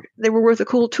 They were worth a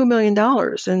cool $2 million,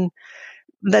 and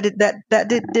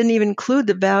that didn't even include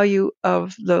the value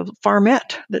of the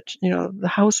farmette that the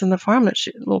house and the farm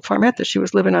little farmette that she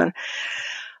was living on.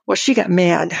 Well, she got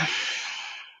mad,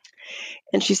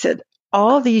 and she said,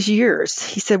 all these years,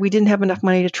 he said, we didn't have enough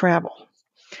money to travel.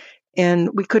 And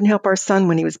we couldn't help our son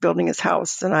when he was building his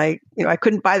house. And I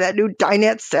couldn't buy that new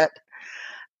dinette set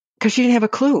because she didn't have a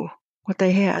clue what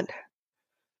they had.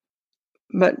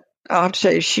 But I'll have to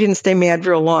tell you, she didn't stay mad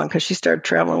real long because she started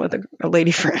traveling with a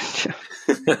lady friend.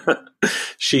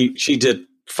 She did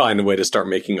find a way to start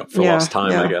making up for lost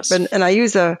time, I guess. And I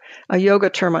use a yoga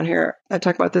term on here. I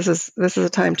talk about this is a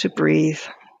time to breathe.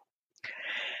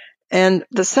 And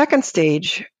the second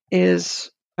stage is,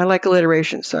 I like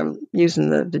alliteration, so I'm using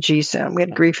the G sound. We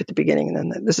had grief at the beginning,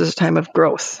 and then this is a time of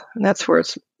growth. And that's where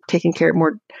it's taking care of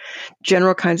more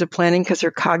general kinds of planning because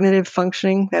their cognitive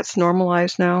functioning, that's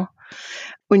normalized now.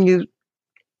 I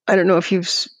don't know if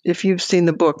you've seen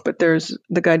the book, but there's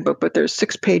the guidebook, but there's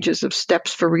 6 pages of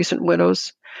steps for recent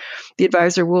widows. The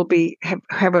advisor will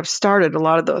have started a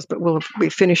lot of those, but we'll be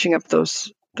finishing up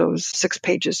those 6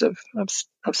 pages of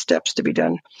steps to be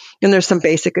done. And there's some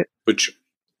basic,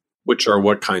 which are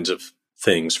what kinds of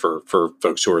things for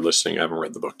folks who are listening? I haven't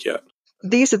read the book yet.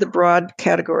 These are the broad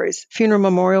categories. Funeral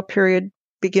memorial period,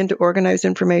 begin to organize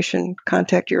information,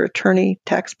 contact your attorney,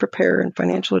 tax preparer, and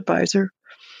financial advisor.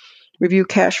 Review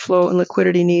cash flow and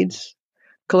liquidity needs,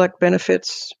 collect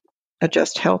benefits,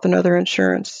 adjust health and other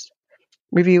insurance,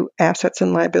 review assets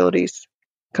and liabilities,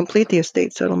 complete the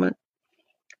estate settlement,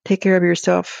 take care of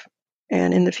yourself,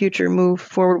 and in the future move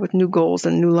forward with new goals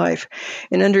and new life.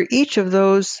 And under each of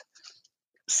those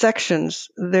sections,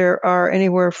 there are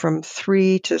anywhere from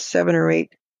 3 to 7 or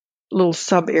 8 little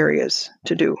sub areas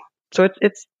to do. So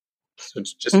it's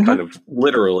just kind of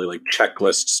literally like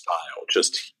checklist style.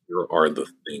 Just here are the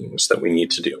things that we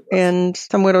need to do. And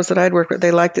some widows that I'd worked with,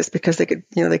 they liked this because they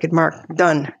could mark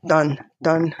done,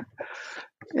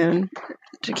 and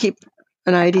to keep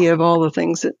an idea of all the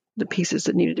things the pieces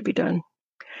that needed to be done.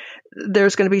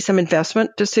 There's going to be some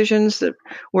investment decisions that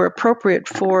were appropriate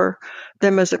for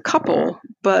them as a couple,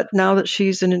 but now that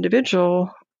she's an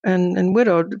individual and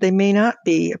widowed, they may not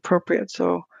be appropriate.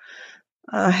 So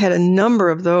I had a number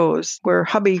of those where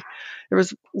hubby, there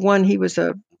was one, he was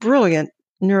a brilliant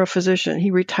neurophysician.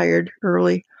 He retired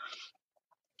early.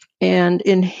 And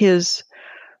in his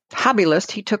hobby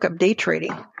list, he took up day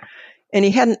trading. And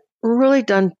he hadn't really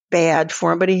done bad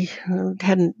for him, but he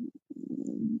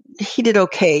did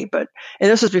okay. And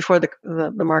this was before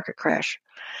the market crash.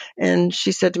 And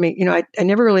she said to me, I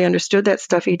never really understood that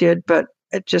stuff he did, but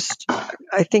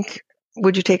I think,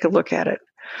 would you take a look at it?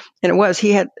 And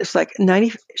it's like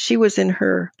 90, she was in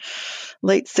her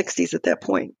late 60s at that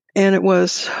point. And it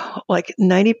was like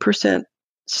 90%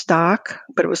 stock,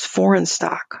 but it was foreign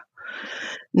stock,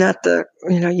 not the,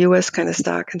 U.S. kind of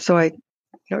stock. And so I,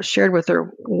 shared with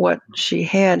her what she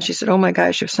had. She said, oh my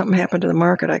gosh, if something happened to the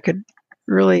market, I could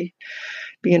really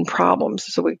be in problems.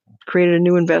 So we created a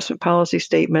new investment policy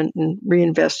statement and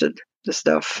reinvested the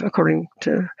stuff and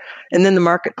then the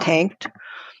market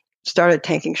started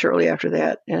tanking shortly after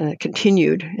that, and it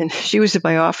continued. And she was in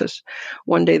my office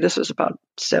one day, this was about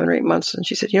 7 or 8 months, and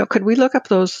she said, could we look up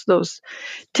those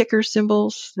ticker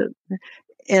symbols?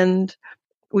 And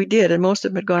we did, and most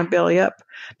of them had gone belly up.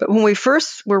 But when we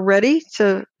first were ready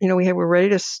to, we're ready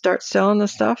to start selling the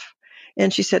stuff,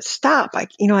 and she said, stop, I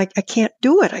can't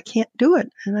do it. I can't do it.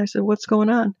 And I said, what's going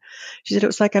on? She said, it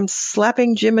was like I'm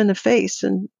slapping Jim in the face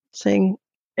and saying,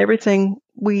 everything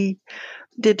we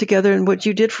did together and what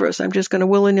you did for us, I'm just going to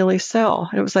willy-nilly sell.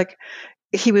 And it was like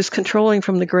he was controlling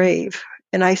from the grave.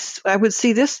 And I would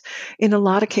see this in a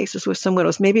lot of cases with some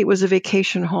widows. Maybe it was a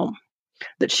vacation home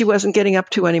that she wasn't getting up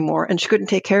to anymore and she couldn't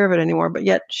take care of it anymore, but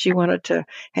yet she wanted to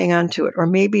hang on to it. Or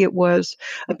maybe it was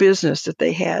a business that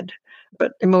they had,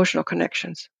 but emotional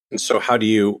connections. And so how do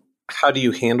you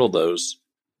handle those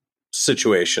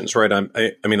situations, right?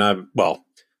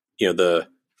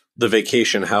 The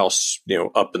vacation house,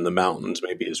 up in the mountains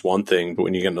maybe is one thing, but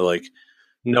when you get into like,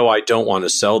 no, I don't want to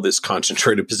sell this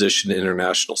concentrated position in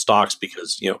international stocks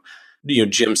because,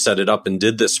 Jim set it up and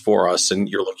did this for us. And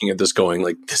you're looking at this going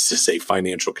like, this is a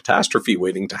financial catastrophe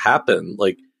waiting to happen.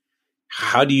 Like,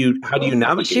 how do you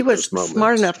navigate She was those moments?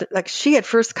 Smart enough that she had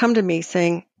first come to me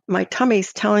saying, my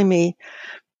tummy's telling me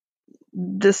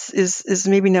this is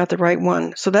maybe not the right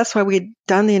one. So that's why we had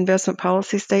done the investment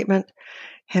policy statement,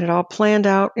 had it all planned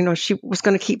out. She was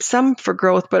going to keep some for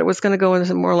growth, but it was going to go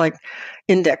into more like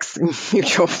index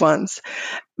mutual funds.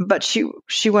 But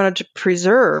she wanted to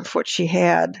preserve what she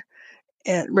had,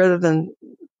 and rather than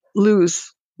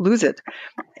lose it.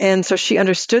 And so she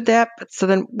understood that. But so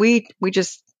then we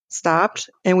just stopped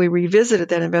and we revisited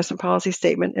that investment policy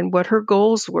statement and what her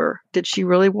goals were. Did she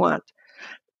really want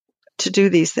to do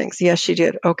these things? Yes, she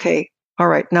did. Okay. All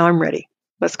right. Now I'm ready.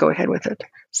 Let's go ahead with it.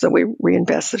 So we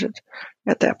reinvested it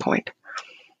at that point.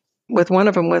 With one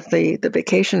of them, with the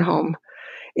vacation home,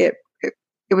 it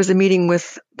was a meeting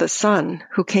with the son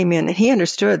who came in, and he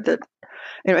understood that,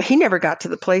 he never got to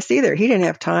the place either. He didn't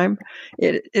have time.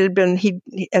 It had been,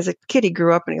 as a kid, he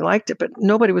grew up and he liked it, but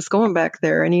nobody was going back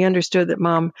there. And he understood that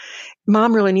mom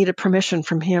really needed permission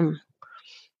from him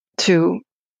to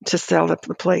sell the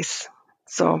place.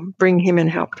 So bring him in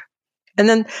help. And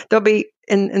then there'll be,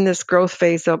 in this growth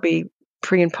phase, there'll be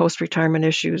pre and post retirement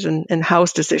issues and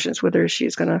house decisions, whether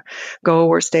she's going to go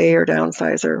or stay or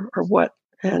downsize or what.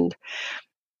 And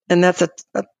that's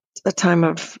a time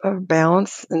of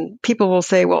balance. And people will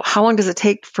say, well, how long does it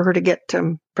take for her to get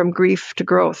from grief to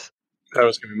growth? That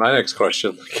was going to be my next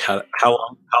question. Like, how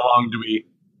long do we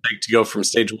take to go from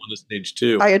stage 1 to stage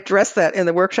 2? I address that in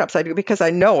the workshops I do because I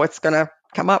know it's going to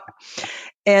come up.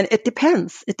 And it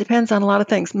depends. It depends on a lot of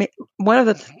things. One of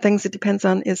the things it depends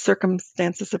on is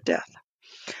circumstances of death.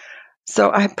 So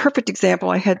I have a perfect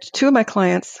example. I had 2 of my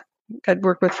clients I'd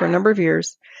worked with for a number of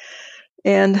years,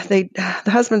 and the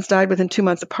husbands died within 2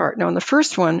 months apart. Now, in the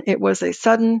first one, it was a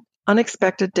sudden,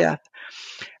 unexpected death.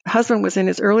 The husband was in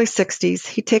his early 60s.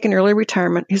 He'd taken early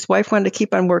retirement. His wife wanted to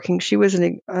keep on working. She was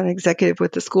an executive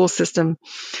with the school system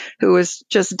who was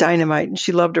just dynamite, and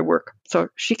she loved her work. So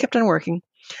she kept on working.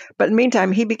 But in the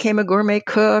meantime, he became a gourmet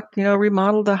cook,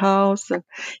 remodeled the house. And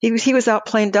he was out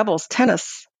playing doubles,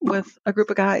 tennis with a group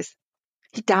of guys.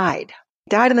 He died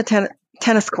in the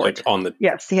tennis court. Like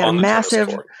yes, he had a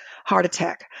massive heart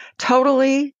attack.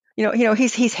 Totally,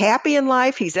 he's happy in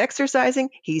life. He's exercising.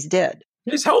 He's dead.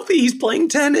 He's healthy. He's playing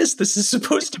tennis. This is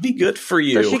supposed to be good for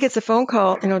you. So she gets a phone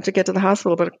call, to get to the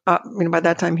hospital. But by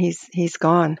that time, he's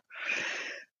gone.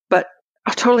 But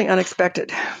totally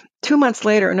unexpected. 2 months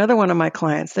later, another one of my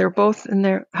clients, they were both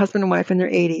husband and wife in their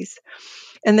 80s.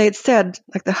 And they had said,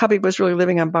 like, the hubby was really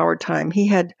living on borrowed time. He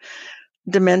had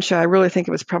dementia. I really think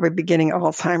it was probably beginning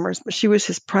Alzheimer's, but she was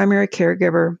his primary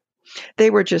caregiver.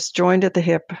 They were just joined at the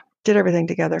hip, did everything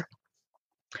together.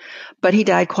 But he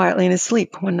died quietly in his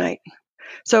sleep one night.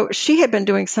 So she had been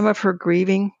doing some of her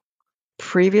grieving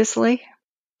previously.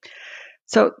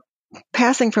 So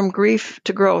passing from grief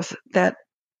to growth, that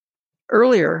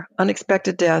earlier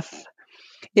unexpected death,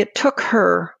 it took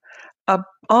her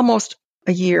almost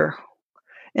a year.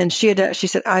 And she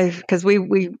said,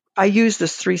 I use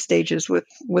this 3 stages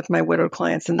with my widowed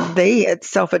clients, and they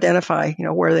self-identify,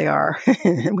 where they are.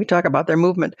 And we talk about their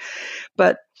movement,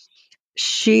 but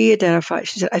she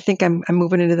said, I think I'm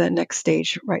moving into that next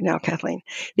stage right now, Kathleen.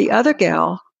 The other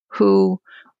gal who,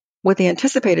 with the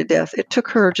anticipated death, it took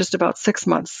her just about 6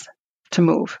 months to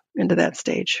move into that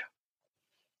stage.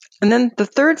 And then the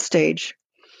third stage,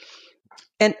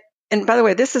 and by the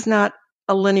way, this is not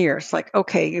a linear. It's like,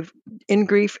 okay, you're in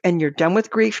grief and you're done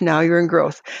with grief. Now you're in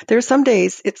growth. There are some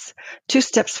days it's 2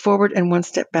 steps forward and 1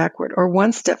 step backward, or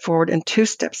 1 step forward and 2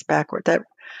 steps backward. That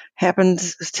happened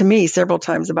to me several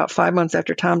times. About 5 months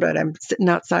after Tom died, I'm sitting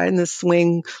outside in the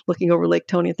swing looking over Lake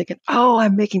Tony and thinking, oh,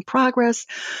 I'm making progress.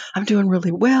 I'm doing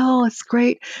really well. It's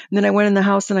great. And then I went in the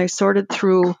house and I sorted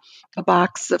through a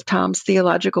box of Tom's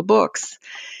theological books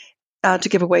to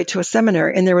give away to a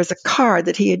seminary. And there was a card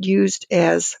that he had used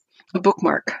as a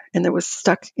bookmark, and it was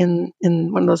stuck in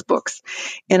one of those books.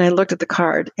 And I looked at the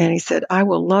card and he said, I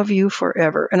will love you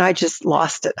forever. And I just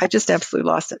lost it. I just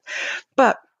absolutely lost it.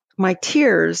 But my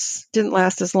tears didn't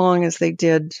last as long as they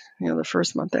did, the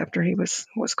first month after he was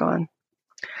gone.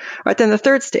 All right, then the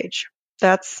third stage,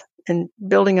 that's in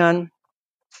building on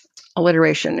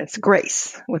alliteration. It's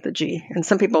grace with a G. And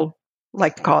some people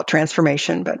like to call it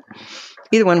transformation, but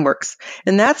either one works.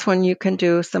 And that's when you can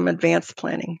do some advanced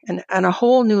planning. And a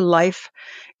whole new life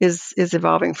is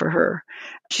evolving for her.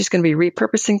 She's going to be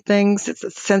repurposing things. It's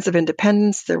a sense of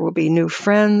independence. There will be new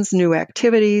friends, new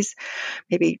activities,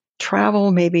 maybe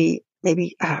travel, maybe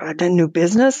a new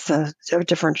business, a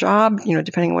different job,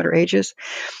 depending on what her age is.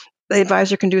 The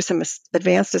advisor can do some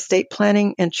advanced estate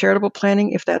planning and charitable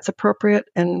planning if that's appropriate.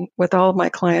 And with all of my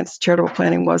clients, charitable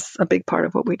planning was a big part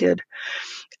of what we did.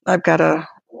 I've got a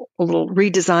little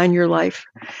redesign your life.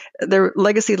 Their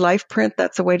legacy life print,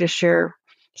 that's a way to share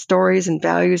stories and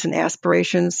values and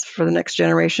aspirations for the next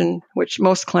generation, which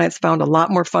most clients found a lot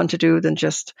more fun to do than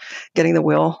just getting the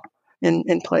will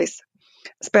in place.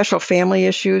 Special family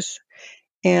issues,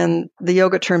 and the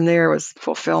yoga term there was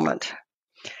fulfillment.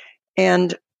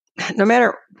 And no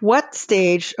matter what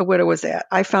stage a widow was at,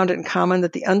 I found it in common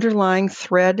that the underlying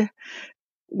thread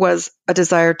was a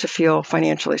desire to feel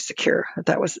financially secure.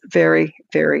 That was very,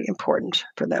 very important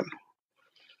for them,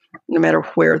 no matter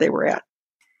where they were at.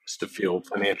 To feel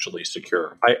financially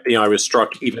secure. I was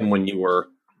struck even when you were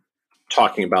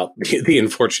talking about the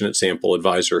unfortunate sample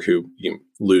advisor who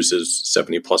loses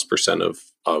 70+%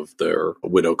 of their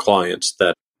widow clients,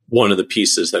 that one of the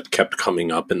pieces that kept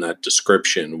coming up in that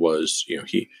description was,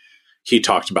 he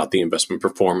talked about the investment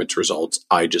performance results.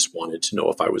 I just wanted to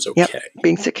know if I was okay. Yep,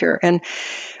 being secure. And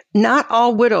not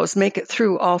all widows make it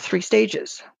through all 3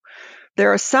 stages.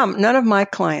 There are some, none of my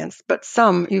clients, but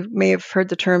some, you may have heard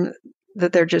the term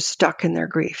that they're just stuck in their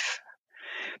grief.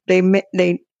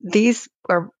 These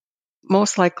are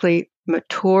most likely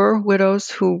mature widows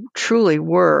who truly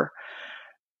were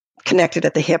connected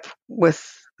at the hip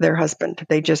with their husband.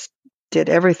 They just did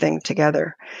everything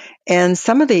together. And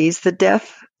some of these, the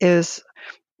death is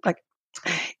like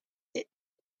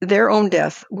their own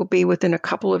death will be within a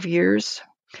couple of years.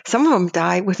 Some of them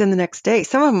die within the next day.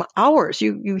 Some of them hours.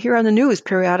 You hear on the news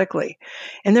periodically,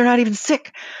 and they're not even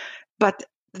sick, but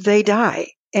they die.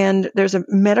 And there's a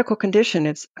medical condition.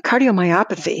 It's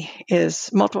cardiomyopathy, is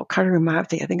multiple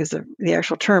cardiomyopathy, I think is the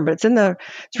actual term, but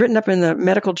it's written up in the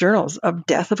medical journals of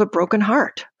death of a broken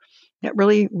heart. That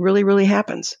really, really, really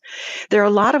happens. There are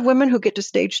a lot of women who get to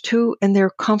stage 2 and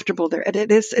they're comfortable there.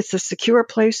 It's a secure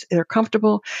place. They're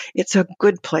comfortable. It's a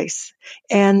good place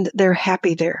and they're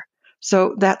happy there.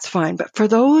 So that's fine. But for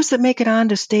those that make it on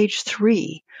to stage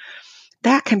 3,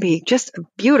 that can be just a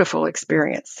beautiful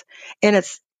experience. And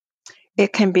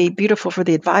it can be beautiful for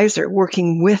the advisor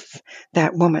working with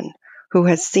that woman who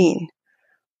has seen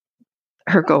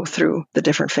her go through the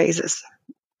different phases.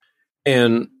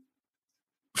 And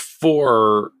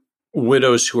for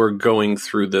widows who are going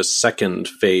through this second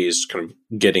phase, kind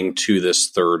of getting to this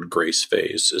third grace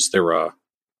phase, is there a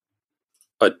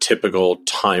typical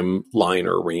timeline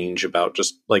or range about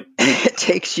just like? It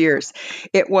takes years.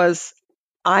 It's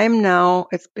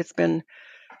been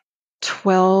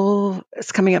 12,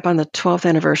 it's coming up on the 12th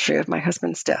anniversary of my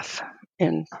husband's death,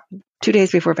 and 2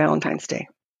 days before Valentine's Day.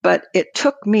 But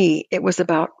it was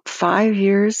about 5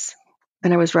 years,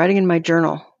 and I was writing in my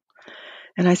journal.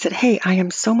 And I said, hey, I am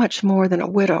so much more than a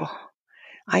widow.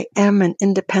 I am an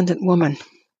independent woman.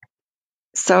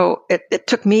 So it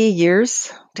took me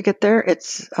years to get there.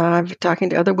 I'm talking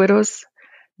to other widows.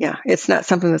 Yeah, it's not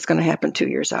something that's going to happen 2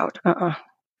 years out.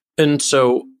 And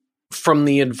so from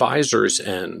the advisor's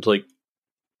end, like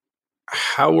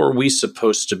how are we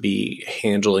supposed to be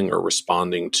handling or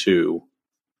responding to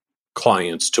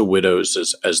clients, to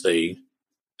widows as they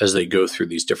go through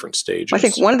these different stages? I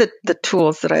think one of the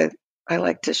tools that I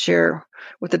like to share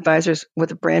with advisors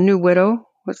with a brand new widow,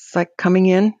 what's like coming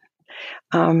in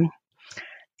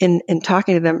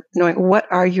talking to them, knowing what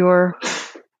are your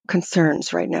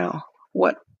concerns right now?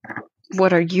 What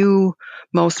are you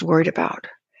most worried about?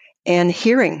 And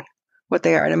hearing what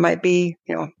they are. And it might be,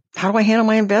 how do I handle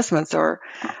my investments? Or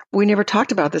we never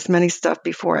talked about this many stuff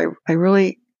before.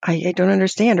 I don't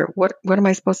understand. Or what am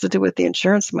I supposed to do with the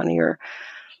insurance money? Or,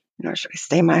 should I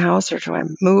stay in my house or should I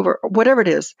move or whatever it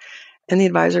is? And the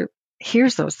advisor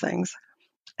hears those things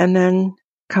and then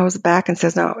comes back and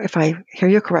says, now, if I hear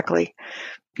you correctly,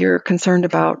 you're concerned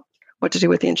about what to do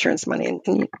with the insurance money.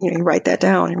 And you write that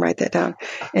down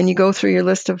and you go through your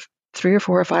list of 3 or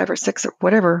 4 or 5 or 6 or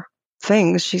whatever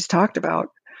things she's talked about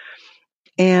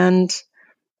and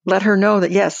let her know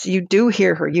that, yes, you do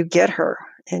hear her, you get her,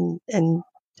 and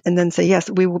then say, yes,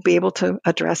 we will be able to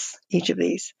address each of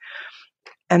these.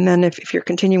 And then if you're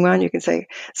continuing on, you can say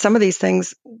some of these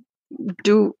things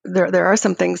there are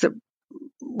some things that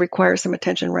require some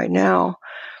attention right now,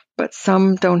 but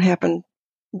some don't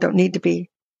need to be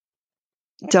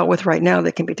dealt with right now.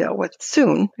 They can be dealt with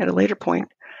soon at a later point.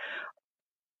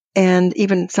 And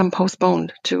even some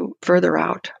postponed to further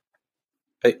out.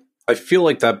 I feel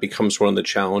like that becomes one of the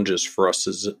challenges for us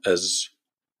as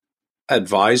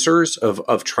advisors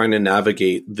of trying to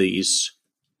navigate these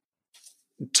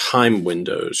time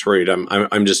windows, right?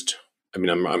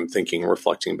 I'm thinking,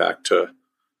 reflecting back to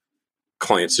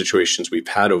client situations we've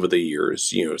had over the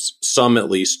years. Some at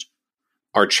least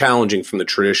are challenging from the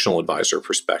traditional advisor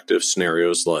perspective.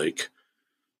 Scenarios like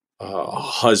a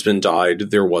husband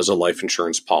died, there was a life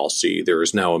insurance policy, there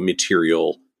is now a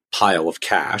material pile of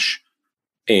cash,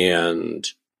 and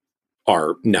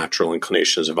our natural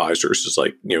inclination as advisors is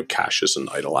like, cash is an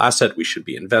idle asset, we should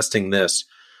be investing this.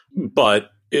 But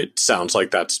it sounds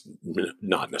like that's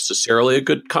not necessarily a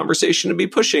good conversation to be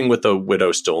pushing with a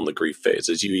widow still in the grief phase.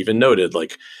 As you even noted,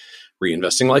 like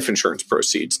reinvesting life insurance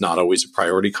proceeds, not always a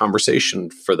priority conversation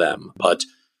for them. But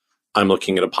I'm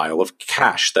looking at a pile of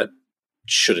cash that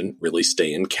shouldn't really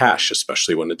stay in cash,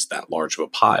 especially when it's that large of a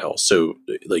pile. So,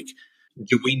 like,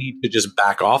 do we need to just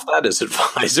back off that as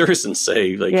advisors and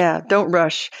say, like, yeah, don't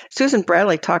rush? Susan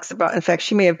Bradley talks about, in fact,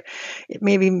 it may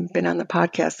have even been on the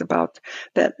podcast about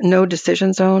that no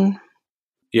decision zone.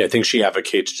 Yeah, I think she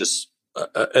advocates just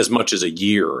as much as a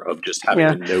year of just having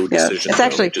a no decision zone.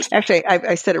 It's actually,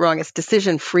 I said it wrong. It's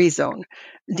decision free zone,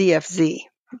 DFZ.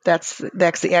 That's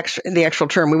the actual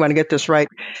term. We want to get this right.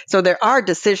 So there are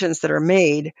decisions that are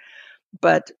made,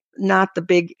 but not the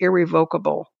big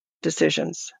irrevocable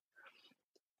decisions.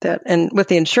 And with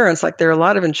the insurance, like there are a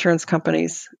lot of insurance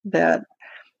companies that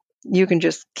you can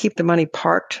just keep the money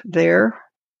parked there.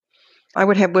 I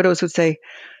would have widows who'd say,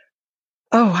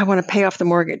 oh, I want to pay off the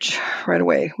mortgage right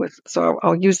away. So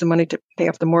I'll use the money to pay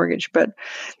off the mortgage. But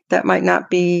that might not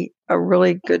be a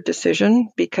really good decision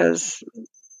because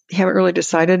you haven't really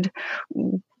decided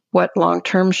what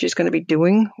long-term she's going to be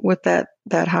doing with that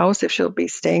house, if she'll be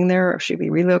staying there or if she'll be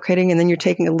relocating. And then you're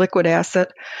taking a liquid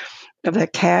asset of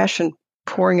that cash and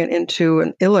pouring it into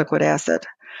an illiquid asset,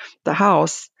 the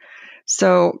house.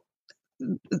 So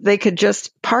they could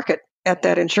just park it at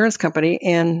that insurance company.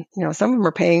 And, some of them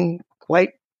are paying quite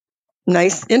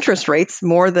nice interest rates,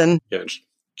 more than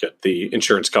get the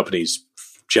insurance company's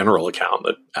general account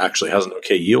that actually has an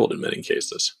okay yield in many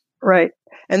cases. Right.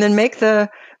 And then make the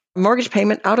mortgage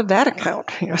payment out of that account,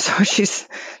 so she's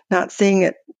not seeing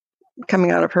it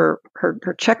coming out of her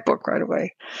checkbook right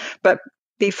away. But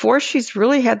before she's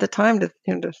really had the time to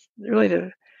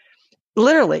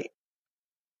literally,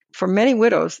 for many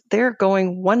widows, they're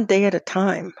going one day at a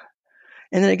time.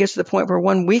 And then it gets to the point where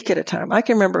 1 week at a time. I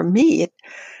can remember me,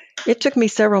 it took me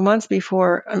several months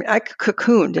before, I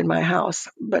cocooned in my house,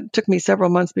 but it took me several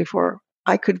months before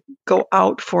I could go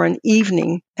out for an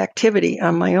evening activity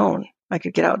on my own. I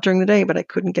could get out during the day, but I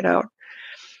couldn't get out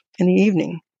in the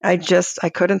evening. I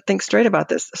couldn't think straight about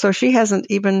this. So she hasn't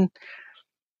even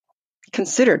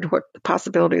considered what the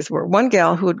possibilities were. One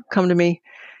gal who had come to me,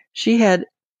 she had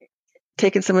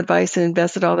taken some advice and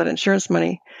invested all that insurance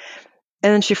money.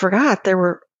 And then she forgot there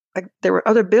were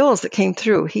other bills that came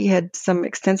through. He had some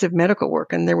extensive medical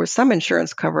work and there was some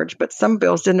insurance coverage, but some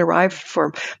bills didn't arrive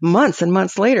for months and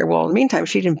months later. Well, in the meantime,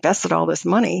 she'd invested all this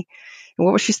money. And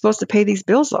what was she supposed to pay these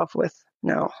bills off with?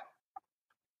 No.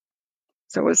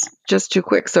 So it was just too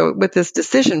quick. So with this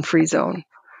decision-free zone,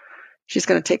 she's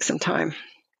going to take some time.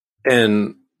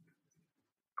 And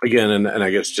again, and I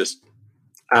guess just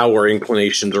our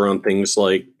inclinations around things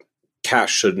like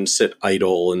cash shouldn't sit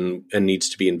idle and needs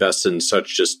to be invested and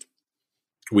such. Just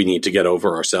we need to get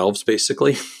over ourselves,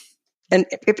 basically. And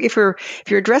if you're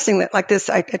addressing that like this,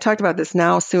 I talked about this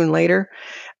now, soon, later.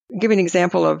 I'll give you an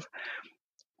example of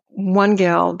one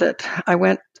gal that I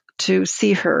went to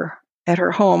see her at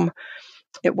her home.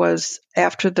 It was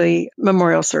after the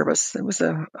memorial service. It was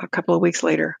a couple of weeks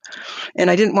later. And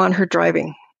I didn't want her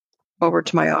driving over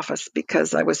to my office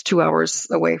because I was 2 hours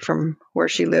away from where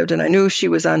she lived. And I knew she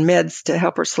was on meds to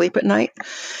help her sleep at night.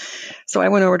 So I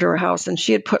went over to her house, and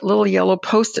she had put little yellow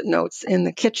Post-it notes in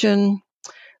the kitchen,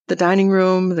 the dining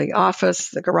room, the office,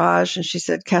 the garage. And she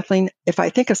said, Kathleen, if I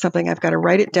think of something, I've got to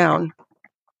write it down.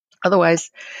 Otherwise,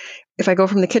 if I go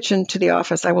from the kitchen to the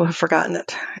office, I will have forgotten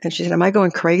it. And she said, am I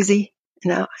going crazy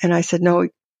now? And I said, no,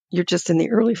 you're just in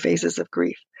the early phases of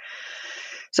grief.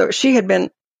 So she had been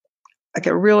like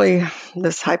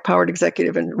this high-powered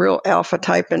executive and real alpha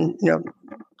type, and,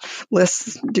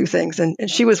 let's do things. And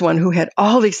she was one who had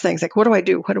all these things. Like, what do I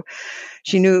do?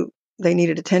 She knew they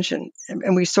needed attention.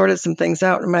 And we sorted some things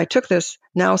out. And when I took this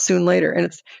now, soon, later, and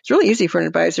it's really easy for an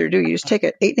advisor to do. You just take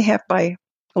an 8.5 by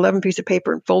 11 piece of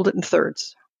paper and fold it in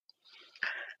thirds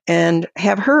and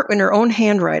have her in her own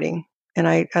handwriting. And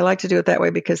I like to do it that way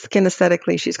because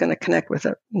kinesthetically, she's going to connect with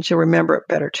it and she'll remember it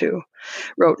better too.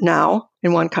 Wrote now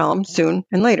in one column, soon,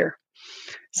 and later.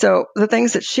 So the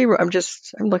things that she wrote,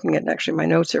 I'm looking at actually my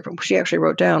notes here, but she actually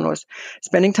wrote down was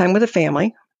spending time with the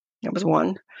family. That was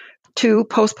 1. 2,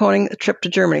 postponing a trip to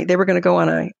Germany. They were going to go on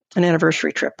an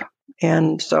anniversary trip.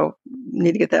 And so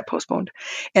need to get that postponed,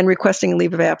 and requesting a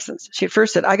leave of absence. She at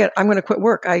first said, I'm going to quit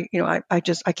work. I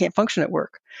can't function at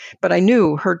work. But I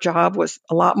knew her job was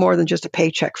a lot more than just a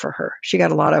paycheck for her. She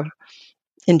got a lot of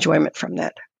enjoyment from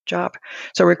that job.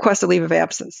 So request a leave of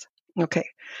absence. Okay.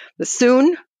 The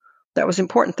soon, that was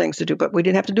important things to do, but we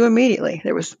didn't have to do immediately.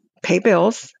 There was pay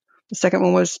bills. The second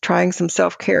one was trying some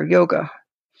self-care, yoga.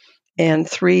 And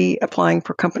 3, applying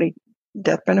for company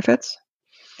death benefits.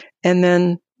 And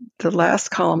then the last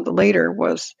column, the later,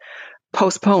 was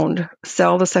postponed,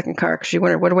 sell the second car. Because she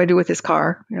wondered, what do I do with this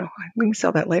car? We can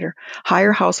sell that later.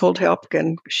 Hire household help.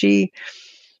 And he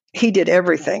did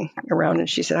everything around. And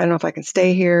she said, I don't know if I can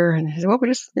stay here. And he said, well, we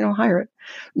just, hire it.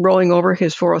 Rolling over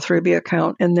his 403B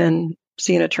account and then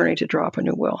see an attorney to draw up a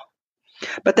new will.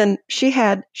 But then she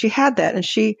had that.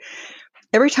 And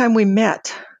every time we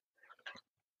met,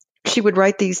 she would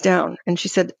write these down, and she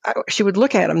said she would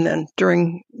look at them then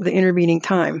during the intervening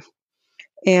time.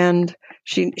 And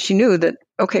she knew that,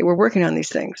 okay, we're working on these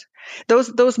things.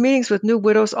 Those meetings with new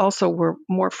widows also were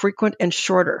more frequent and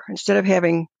shorter. Instead of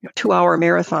having 2-hour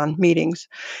marathon meetings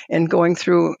and going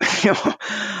through,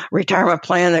 retirement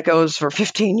plan that goes for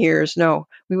 15 years. No,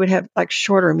 we would have like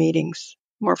shorter meetings,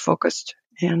 more focused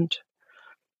and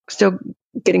still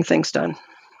getting things done.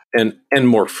 And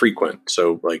more frequent.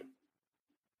 So like,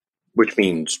 which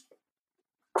means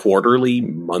quarterly,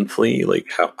 monthly, like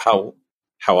how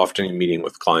often are you meeting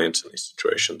with clients in these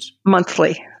situations?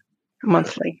 Monthly.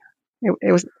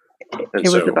 It was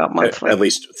about monthly. At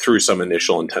least through some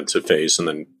initial intensive phase, and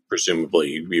then presumably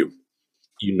you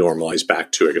normalize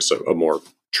back to, I guess, a more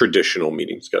traditional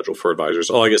meeting schedule for advisors.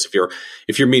 Oh, I guess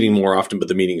if you're meeting more often, but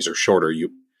the meetings are shorter,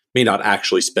 you may not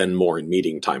actually spend more in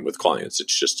meeting time with clients.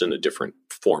 It's just in a different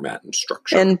format and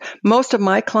structure. And most of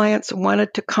my clients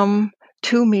wanted to come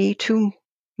to me, to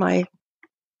my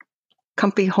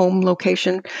comfy home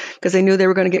location, because they knew they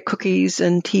were going to get cookies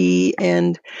and tea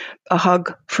and a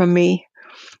hug from me,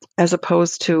 as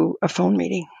opposed to a phone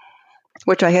meeting,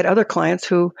 which I had other clients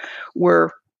who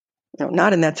were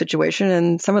not in that situation.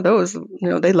 And some of those,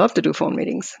 they love to do phone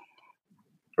meetings.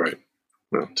 Right.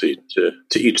 Well, to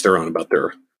each their own about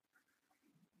their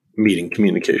meeting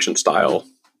communication style,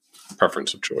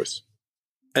 preference of choice.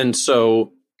 And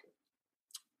so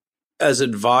as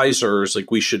advisors,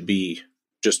 like, we should be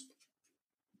just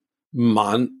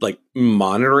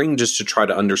monitoring just to try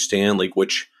to understand like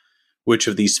which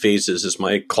of these phases is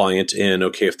my client in.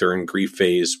 Okay, if they're in grief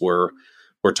phase, we're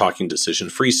talking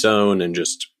decision-free zone and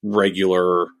just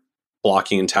regular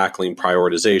blocking and tackling,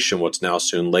 prioritization, what's now,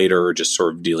 soon, later, just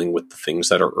sort of dealing with the things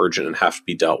that are urgent and have to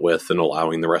be dealt with and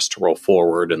allowing the rest to roll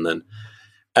forward. And then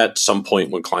at some point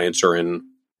when clients are in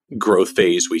growth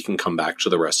phase, we can come back to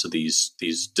the rest of these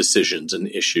decisions and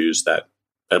issues that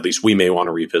at least we may want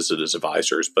to revisit as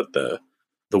advisors, but the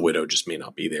widow just may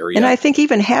not be there yet. And I think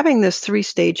even having this 3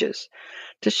 stages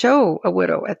to show a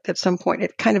widow at some point,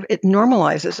 it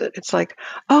normalizes it. It's like,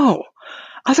 oh,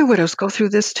 other widows go through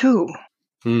this too.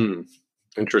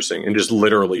 Interesting. And just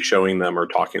literally showing them or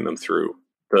talking them through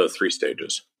the 3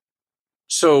 stages.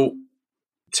 So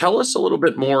tell us a little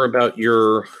bit more about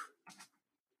your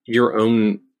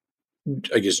own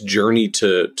I guess, journey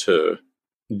to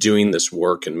doing this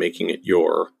work and making it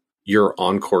your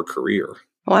encore career?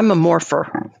 Well, I'm a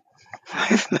morpher.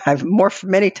 I've morphed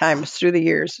many times through the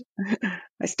years.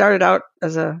 I started out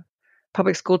as a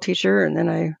public school teacher, and then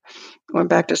I went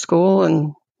back to school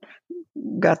and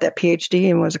got that PhD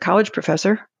and was a college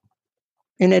professor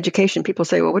in education. People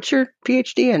say, well, what's your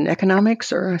PhD in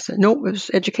economics? Or I said, no, it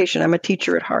was education. I'm a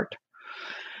teacher at heart.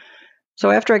 So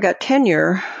after I got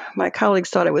tenure, my colleagues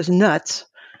thought I was nuts,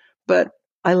 but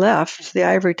I left the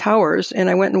ivory towers and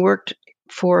I went and worked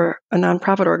for a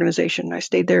nonprofit organization. I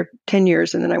stayed there 10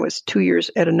 years, and then I was 2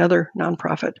 years at another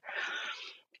nonprofit.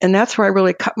 And that's where I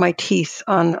really cut my teeth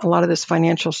on a lot of this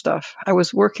financial stuff. I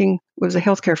was working, it was a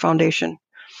healthcare foundation,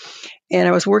 and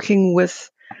I was working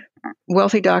with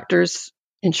wealthy doctors,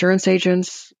 insurance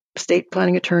agents, estate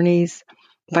planning attorneys,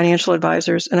 financial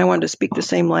advisors, and I wanted to speak the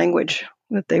same language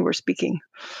that they were speaking.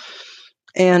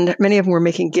 And many of them were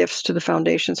making gifts to the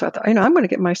foundation. So I thought, I'm going to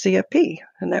get my CFP,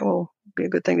 and that will be a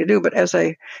good thing to do. But as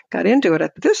I got into it, I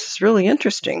thought, this is really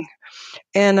interesting.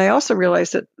 And I also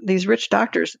realized that these rich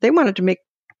doctors, they wanted to make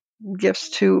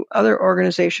gifts to other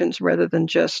organizations rather than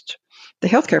just the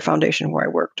healthcare foundation where I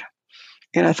worked.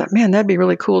 And I thought, man, that'd be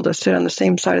really cool to sit on the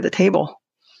same side of the table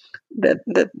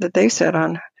that they sat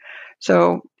on.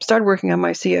 So started working on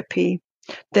my CFP,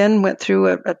 then went through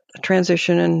a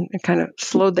transition and kind of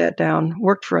slowed that down,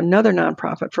 worked for another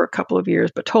nonprofit for a couple of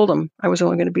years, but told them I was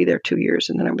only going to be there 2 years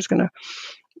and then I was going to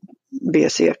be a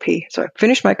CFP. So I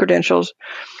finished my credentials,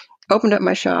 opened up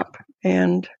my shop.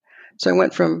 And so I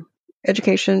went from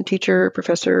education, teacher,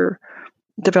 professor,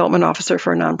 development officer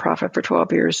for a nonprofit for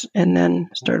 12 years, and then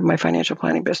started my financial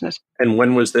planning business. And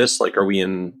when was this? Like, are we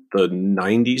in the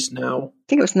 90s now? I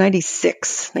think it was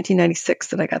 1996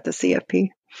 that I got the CFP.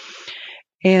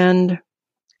 And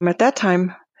at that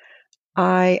time,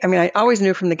 I always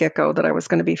knew from the get-go that I was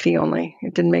going to be fee only.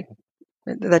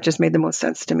 That just made the most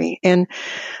sense to me. And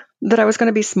that I was going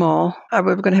to be small. I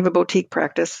was going to have a boutique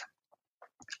practice.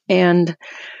 And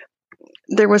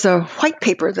there was a white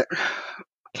paper that,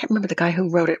 I can't remember the guy who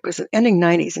wrote it. It was the ending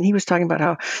 90s. And he was talking about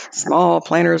how small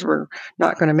planners were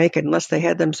not going to make it unless they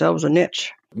had themselves a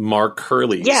niche. Mark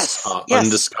Hurley's yes.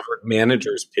 Undiscovered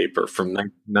Managers paper from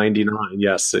 1999.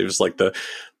 Yes, it was like the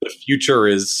future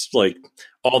is like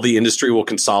all the industry will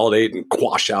consolidate and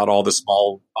quash out all the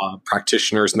small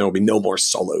practitioners, and there will be no more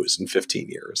solos in 15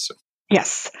 years.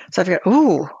 Yes. So I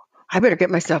figured, I better get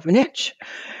myself a niche.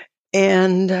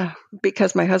 And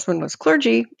because my husband was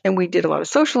clergy and we did a lot of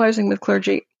socializing with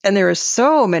clergy, and there are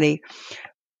so many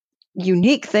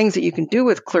unique things that you can do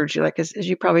with clergy, like as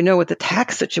you probably know with the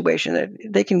tax situation,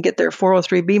 they can get their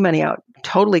 403B money out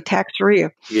totally tax-free.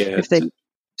 Yeah,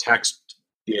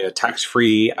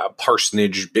 tax-free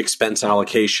parsonage, expense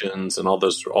allocations, and all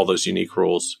those unique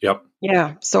rules. Yep.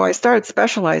 Yeah. So I started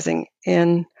specializing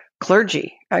in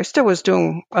clergy. I still was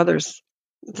doing others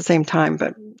at the same time,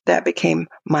 but that became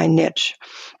my niche.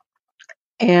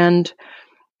 And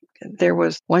there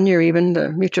was one year, even the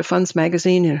Mutual Funds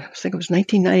magazine, I think it was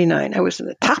 1999, I was in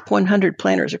the top 100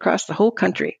 planners across the whole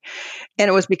country. And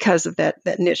it was because of that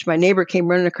niche. My neighbor came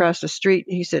running across the street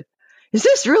and he said, "Is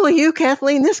this really you,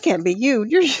 Kathleen? This can't be you.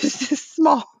 You're just this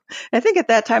small." I think at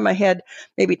that time I had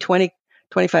maybe 20,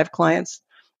 25 clients.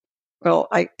 Well,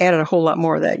 I added a whole lot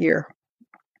more that year.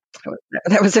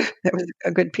 That was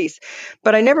a good piece.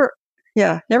 But I never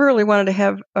really wanted to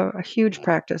have a huge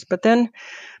practice. But then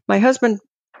my husband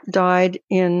died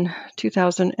in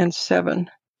 2007.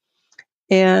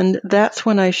 And that's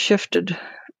when I shifted.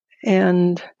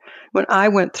 And when I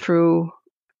went through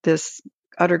this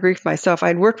utter grief myself,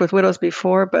 I'd worked with widows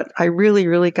before, but I really,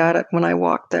 really got it when I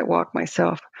walked that walk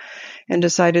myself and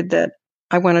decided that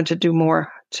I wanted to do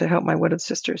more to help my widowed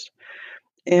sisters.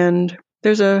 And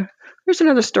there's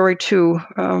another story too.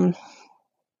 I'll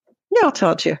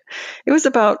tell it to you. It was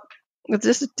about,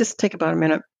 just take about a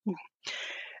minute.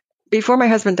 Before my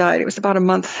husband died, it was about a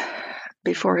month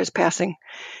before his passing.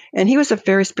 And he was a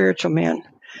very spiritual man.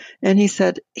 And he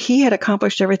said he had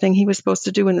accomplished everything he was supposed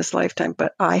to do in this lifetime,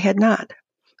 but I had not. And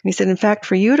he said, in fact,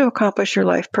 for you to accomplish your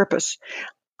life purpose,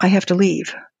 I have to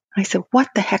leave. I said, what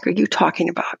the heck are you talking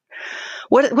about?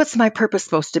 What's my purpose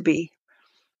supposed to be?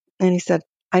 And he said,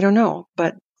 I don't know,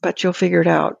 but you'll figure it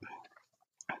out.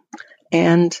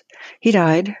 And he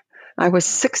died. I was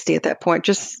 60 at that point,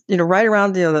 just, right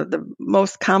around the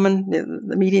most common,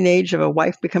 the median age of a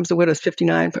wife becomes a widow is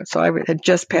 59. So I had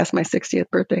just passed my 60th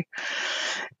birthday.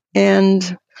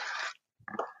 And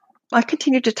I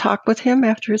continued to talk with him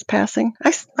after his passing.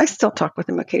 I still talk with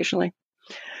him occasionally.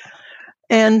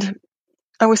 And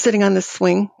I was sitting on this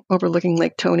swing overlooking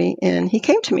Lake Tony, and he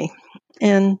came to me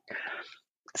and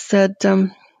said,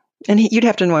 And you'd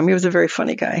have to know him. He was a very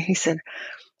funny guy. He said,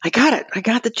 I got it. I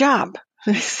got the job.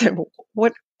 And I said,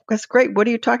 what? That's great. What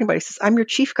are you talking about? He says, I'm your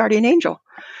chief guardian angel.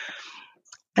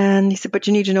 And he said, but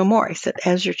you need to know more. He said,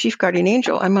 as your chief guardian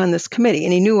angel, I'm on this committee.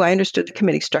 And he knew I understood the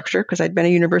committee structure because I'd been a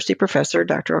university professor,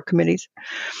 doctoral committees.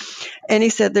 And he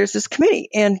said, there's this committee,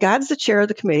 and God's the chair of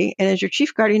the committee. And as your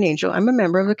chief guardian angel, I'm a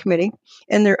member of the committee.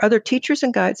 And there are other teachers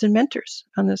and guides and mentors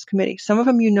on this committee. Some of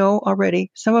them you know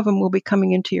already. Some of them will be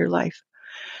coming into your life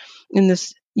in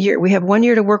this year. We have 1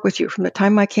 year to work with you from the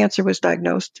time my cancer was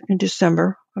diagnosed in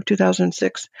December of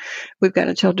 2006. We've got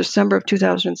until December of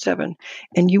 2007.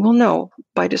 And you will know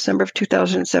by December of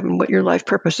 2007 what your life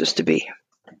purpose is to be.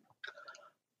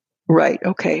 Right.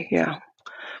 Okay. Yeah.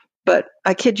 But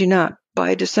I kid you not,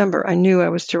 by December, I knew I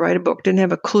was to write a book. Didn't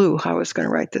have a clue how I was going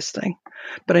to write this thing.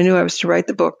 But I knew I was to write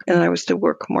the book and I was to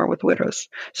work more with widows.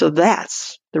 So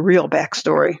that's the real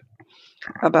backstory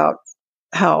about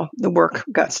how the work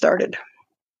got started.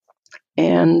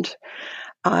 And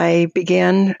I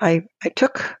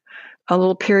took a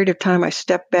little period of time. I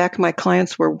stepped back. My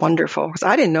clients were wonderful because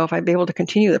I didn't know if I'd be able to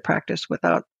continue the practice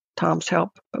without Tom's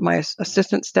help. But my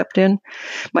assistant stepped in.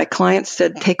 My clients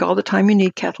said, take all the time you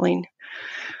need, Kathleen.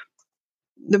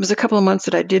 There was a couple of months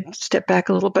that I did step back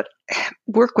a little, but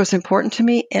work was important to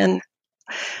me. And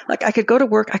like I could go to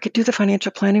work, I could do the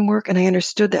financial planning work, and I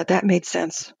understood that. That made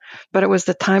sense. But it was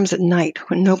the times at night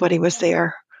when nobody was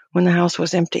there, when the house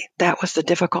was empty. That was the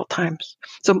difficult times.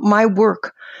 So my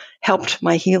work helped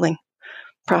my healing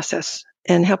process,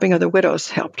 and helping other widows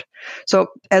helped. So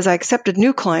as I accepted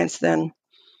new clients then,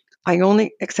 I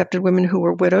only accepted women who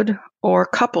were widowed or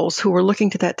couples who were looking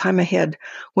to that time ahead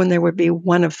when there would be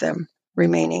one of them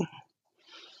remaining.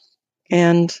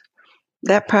 And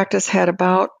that practice had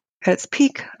at its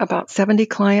peak, about 70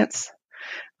 clients.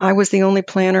 I was the only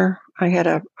planner. I had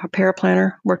a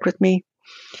paraplanner worked with me,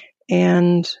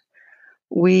 and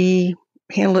we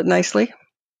handled it nicely.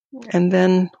 And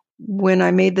then when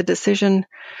I made the decision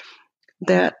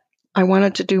that I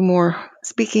wanted to do more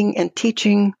speaking and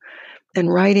teaching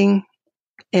and writing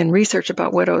and research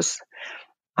about widows,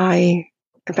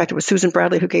 in fact, it was Susan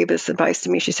Bradley who gave this advice to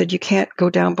me. She said, you can't go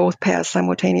down both paths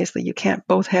simultaneously. You can't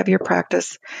both have your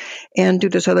practice and do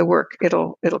this other work.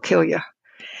 It'll kill you.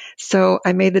 So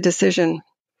I made the decision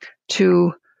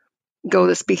to go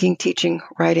the speaking, teaching,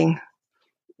 writing.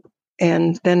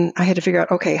 And then I had to figure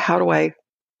out, okay, how do I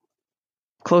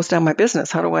close down my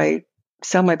business? How do I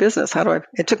sell my business?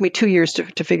 It took me 2 years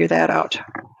to figure that out.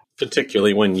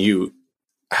 Particularly when you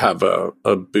have a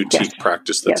boutique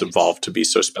practice that's evolved to be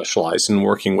so specialized in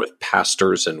working with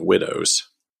pastors and widows.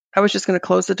 I was just going to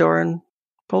close the door and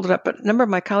pulled it up, but a number of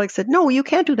my colleagues said, no, you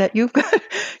can't do that. You've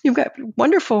got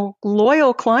wonderful,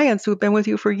 loyal clients who've been with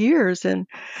you for years. And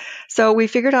so we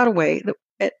figured out a way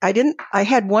that I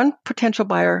had one potential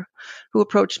buyer who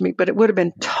approached me, but it would have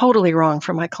been totally wrong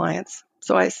for my clients.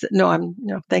 So I said, no,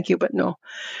 thank you, but no.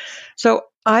 So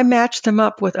I matched them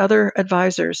up with other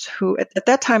advisors who at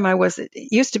that time it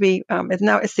used to be,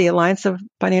 now it's the Alliance of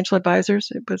Financial Advisors.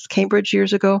 It was Cambridge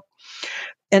years ago.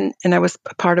 And I was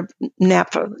a part of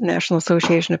NAPFA, National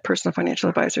Association of Personal Financial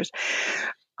Advisors.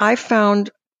 I found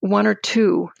one or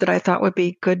two that I thought would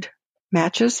be good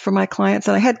matches for my clients.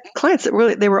 And I had clients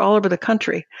that they were all over the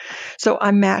country. So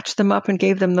I matched them up and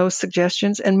gave them those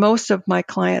suggestions. And most of my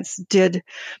clients did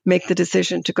make the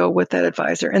decision to go with that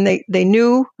advisor. And they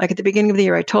knew, like at the beginning of the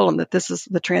year, I told them that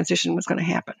the transition was going to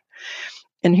happen.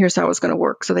 And here's how it was going to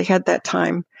work. So they had that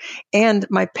time. And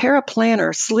my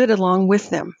paraplanner slid along with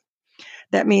them.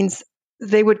 That means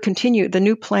they would continue, the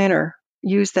new planner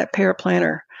used that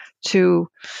paraplanner to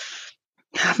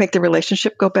make the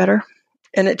relationship go better.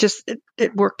 And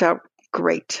it worked out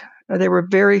great. There were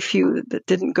very few that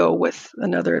didn't go with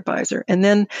another advisor. And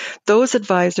then those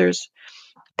advisors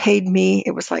paid me,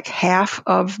 it was like half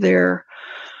of their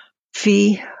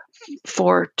fee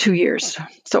for 2 years.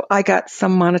 So I got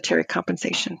some monetary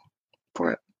compensation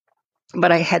for it.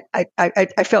 But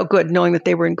I felt good knowing that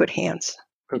they were in good hands.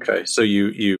 Okay. So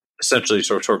you essentially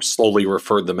sort of slowly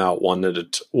referred them out one at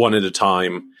a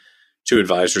time to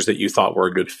advisors that you thought were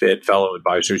a good fit, fellow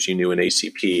advisors you knew in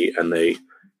ACP, and they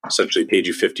essentially paid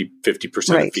you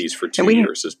 50% of fees for 2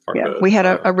 years as part of it. We had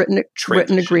a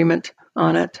written agreement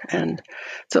on it. And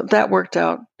so that worked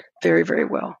out very, very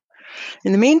well.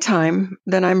 In the meantime,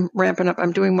 then I'm ramping up.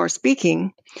 I'm doing more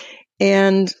speaking.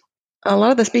 And a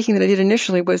lot of the speaking that I did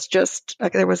initially was just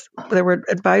like there were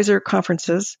advisor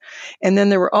conferences, and then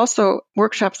there were also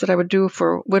workshops that I would do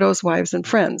for widows, wives, and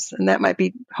friends, and that might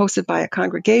be hosted by a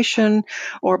congregation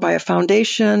or by a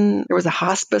foundation. There was a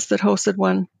hospice that hosted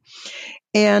one,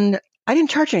 and I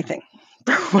didn't charge anything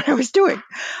what I was doing.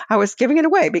 I was giving it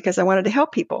away because I wanted to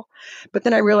help people. But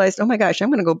then I realized, oh my gosh, I'm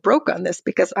going to go broke on this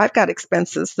because I've got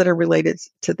expenses that are related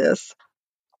to this.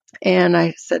 And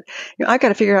I said, I got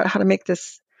to figure out how to make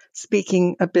this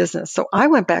speaking a business. So I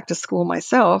went back to school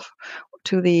myself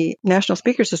to the National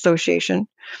Speakers Association,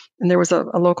 and there was a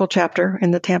local chapter in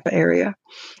the Tampa area.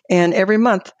 And every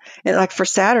month, and like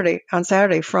on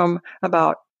Saturday from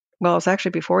about, well, it was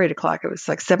actually before 8 o'clock. It was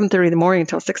like 7:30 in the morning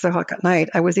until 6 o'clock at night.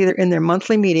 I was either in their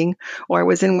monthly meeting, or I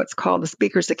was in what's called the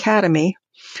Speakers Academy,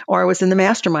 or I was in the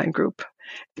mastermind group,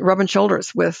 rubbing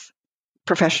shoulders with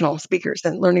professional speakers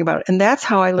and learning about it. And that's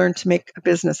how I learned to make a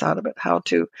business out of it, how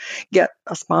to get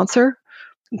a sponsor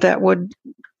that would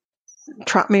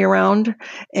trot me around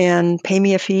and pay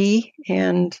me a fee.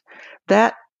 And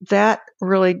that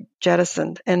really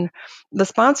jettisoned. And the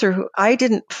sponsor who I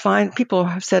didn't find, people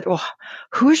have said, well,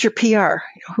 who's your PR?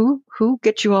 Who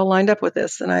gets you all lined up with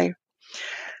this? And I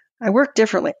work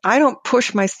differently. I don't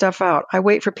push my stuff out. I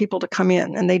wait for people to come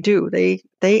in, and they do.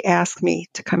 They ask me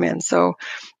to come in. So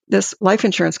this life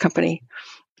insurance company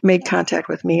made contact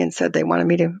with me and said they wanted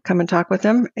me to come and talk with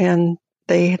them. And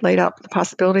they laid out the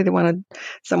possibility. They wanted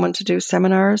someone to do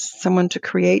seminars, someone to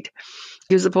create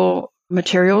usable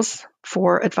materials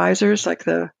for advisors, like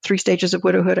the 3 stages of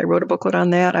widowhood. I wrote a booklet on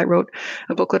that. I wrote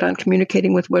a booklet on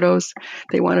communicating with widows.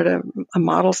 They wanted a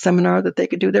model seminar that they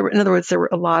could do. In other words, there were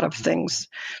a lot of things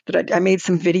that I made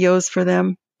some videos for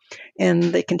them, and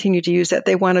they continue to use that.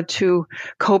 They wanted to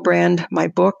co-brand my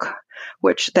book,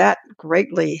 which that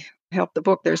greatly helped the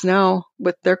book. There's now,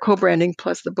 with their co-branding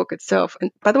plus the book itself. And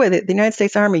by the way, the United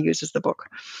States Army uses the book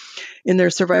in their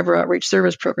Survivor Outreach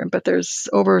Service program, but there's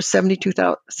over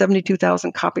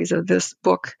 72,000 copies of this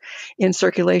book in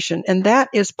circulation. And that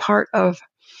is part of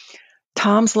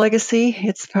Tom's legacy.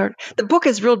 The book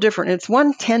is real different. It's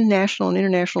won 10 national and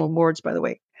international awards, by the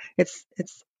way. It's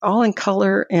all in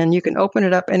color, and you can open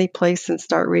it up any place and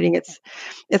start reading.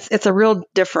 It's a real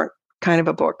different kind of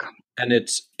a book. And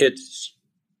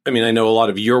I mean, I know a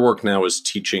lot of your work now is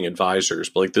teaching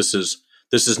advisors, but like this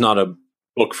is not a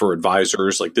book for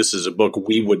advisors. Like this is a book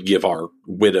we would give our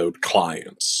widowed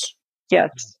clients.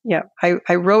 Yes. Yeah.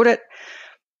 I wrote it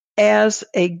as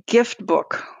a gift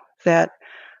book that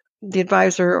the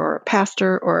advisor or a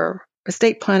pastor or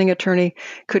estate planning attorney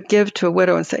could give to a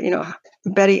widow and say,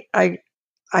 Betty, I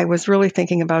was really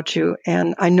thinking about you,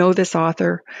 and I know this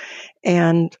author,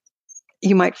 and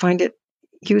you might find it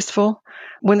useful.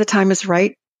 When the time is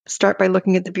right, start by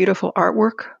looking at the beautiful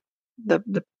artwork,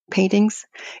 the paintings,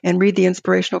 and read the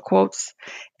inspirational quotes.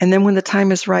 And then when the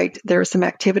time is right, there are some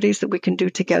activities that we can do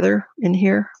together in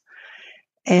here.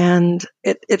 And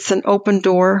it's an open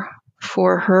door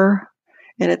for her.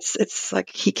 And it's like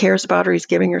he cares about her. He's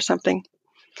giving her something.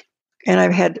 And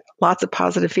I've had lots of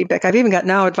positive feedback. I've even got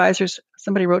now advisors.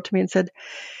 Somebody wrote to me and said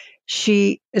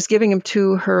she is giving him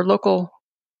to her local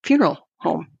funeral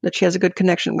home that she has a good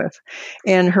connection with.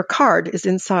 And her card is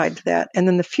inside that. And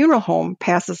then the funeral home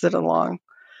passes it along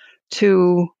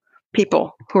to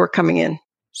people who are coming in.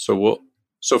 So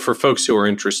for folks who are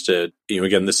interested,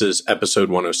 again, this is episode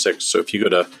 106. So if you go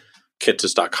to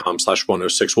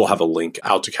kitces.com/106, we'll have a link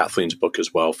out to Kathleen's book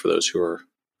as well for those who are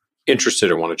interested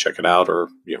or want to check it out, or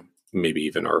maybe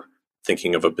even are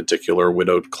thinking of a particular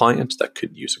widowed client that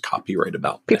could use a copy right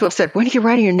about. People have said, when are you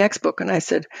writing your next book? And I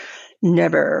said,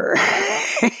 never.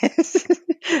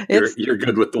 You're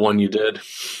good with the one you did.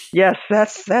 Yes,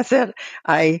 that's it.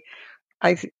 I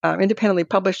independently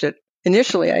published it.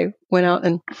 Initially, I went out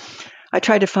and I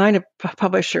tried to find a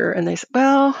publisher, and they said,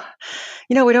 well,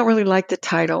 we don't really like the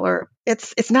title, or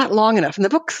it's not long enough. And the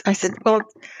books, I said, well,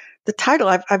 the title,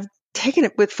 I've taken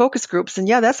it with focus groups, and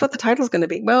that's what the title is going to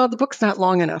be. Well, the book's not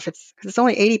long enough. It's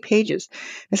only 80 pages.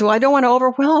 I said, well, I don't want to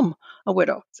overwhelm a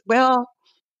widow. Well,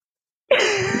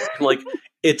 like,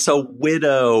 it's a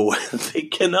widow. They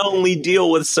can only deal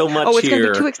with so much. It's going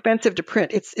to be too expensive to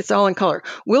print. It's all in color.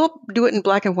 We'll do it in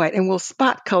black and white, and we'll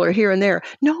spot color here and there.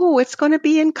 No, it's going to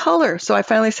be in color. So I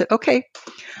finally said, okay,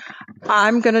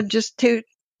 I'm going to just do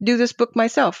this book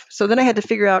myself. So then I had to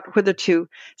figure out whether to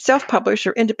self-publish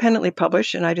or independently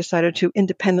publish, and I decided to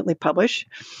independently publish.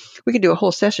 We could do a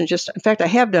whole session in fact, I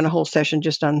have done a whole session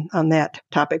just on that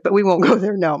topic, but we won't go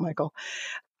there now, Michael.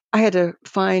 I had to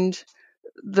find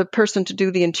the person to do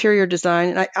the interior design.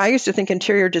 And I used to think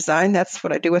interior design, that's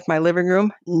what I do with my living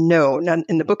room. No, not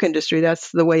in the book industry. That's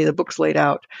the way the book's laid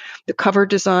out. The cover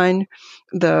design,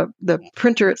 the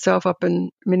printer itself up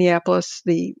in Minneapolis,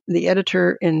 the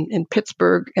editor in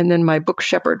Pittsburgh, and then my book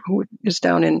shepherd, who is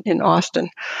down in Austin.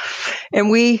 And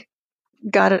we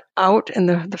got it out, and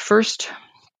the first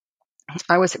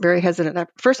I was very hesitant. At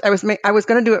first, I was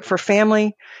going to do it for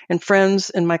family and friends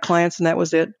and my clients, and that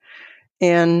was it.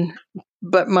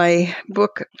 But my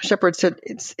book, Shepard said,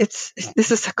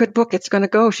 this is a good book. It's going to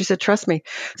go. She said, trust me.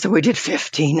 So we did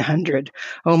 1,500.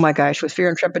 Oh my gosh, with fear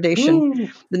and trepidation. Ooh.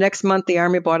 The next month, the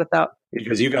Army bought it out.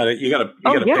 Because you got to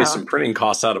pay some printing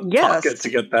costs out of pocket to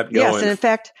get that going. Yes, and in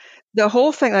fact, the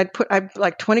whole thing I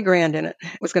like 20 grand in it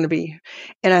was going to be,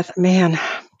 and I thought, man.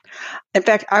 In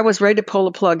fact, I was ready to pull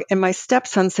the plug, and my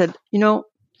stepson said,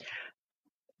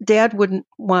 Dad wouldn't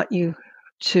want you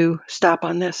to stop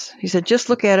on this. He said, just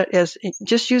look at it as,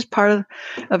 just use part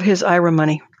of his IRA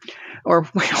money or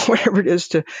whatever it is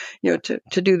to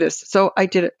do this. So I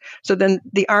did it. So then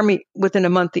the Army, within a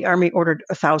month, the Army ordered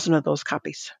 1,000 of those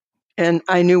copies, and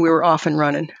I knew we were off and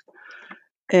running.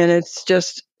 And it's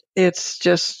just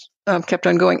kept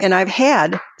on going. And I've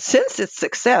had, since its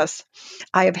success,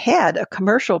 I have had a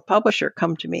commercial publisher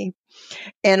come to me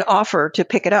and offer to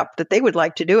pick it up, that they would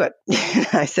like to do it. And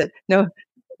I said, no.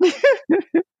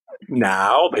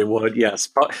 Now they would, yes.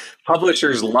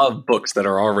 Publishers love books that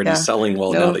are already selling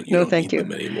well now that you don't need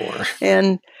them anymore.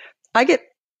 And I get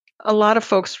a lot of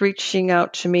folks reaching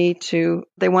out to me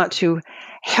they want to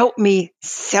help me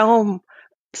sell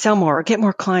more or get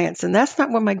more clients. And that's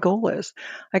not what my goal is.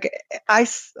 Like I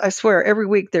swear every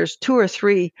week there's 2 or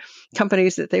 3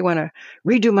 companies that they want to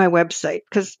redo my website,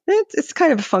 because it's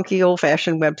kind of a funky old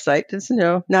fashioned website. It's,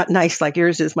 not nice like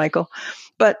yours is, Michael,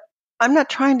 but I'm not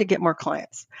trying to get more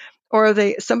clients. Or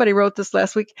somebody wrote this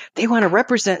last week. They want to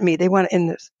represent me. They want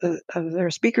in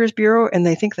their speakers bureau, and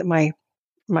they think that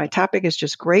my topic is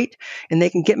just great and they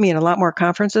can get me in a lot more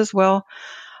conferences. Well,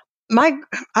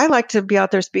 I like to be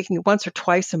out there speaking once or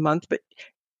twice a month, but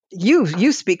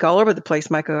you speak all over the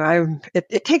place, Michael.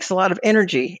 It takes a lot of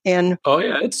energy, and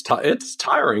it's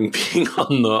tiring being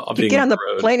on the you get on the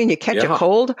plane and you catch a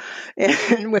cold,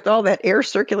 and with all that air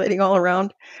circulating all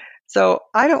around. So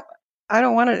I don't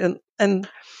want it. And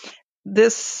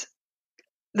this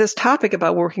topic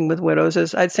about working with widows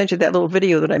is, I'd sent you that little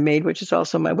video that I made, which is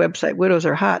also my website. Widows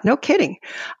are hot. No kidding.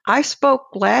 I spoke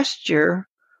last year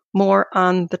more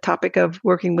on the topic of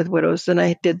working with widows than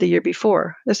I did the year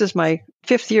before. This is my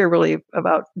 5th year really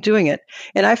about doing it.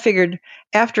 And I figured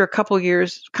after a couple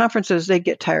years, conferences, they'd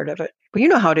get tired of it. But you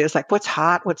know how it is, like what's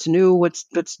hot, what's new, what's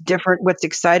different, what's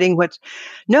exciting,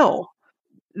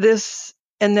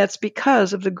 and that's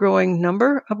because of the growing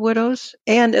number of widows.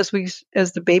 And as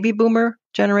the baby boomer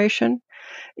generation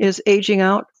is aging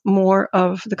out, more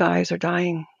of the guys are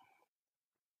dying.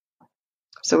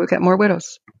 So we've got more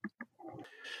widows.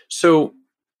 So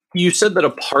you said that a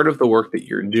part of the work that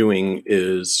you're doing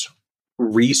is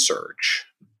research,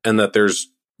 and that there's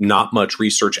not much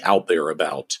research out there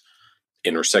about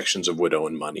intersections of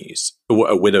widows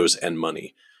and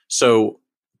money. So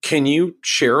can you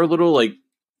share a little, like,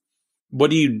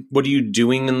 what are you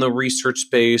doing in the research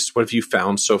space? What have you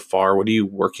found so far? What are you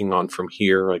working on from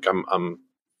here? Like I'm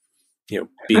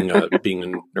being a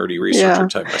nerdy researcher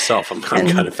type myself, I'm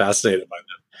kind of fascinated by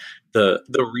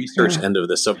the research end of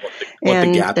this, of what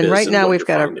the gap is. And right now we've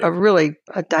got a really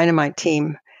dynamite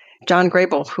team. John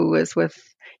Grable, who is with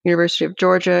University of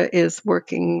Georgia, is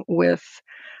working with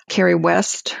Carrie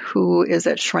West, who is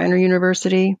at Schreiner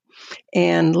University,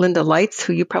 and Linda Leitz,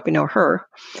 who you probably know her,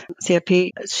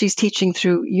 CFP. She's teaching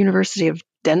through University of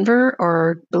Denver,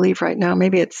 or I believe right now,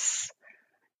 maybe it's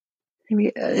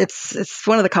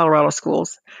one of the Colorado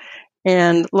schools.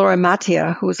 And Laura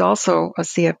Mattia, who is also a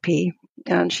CFP,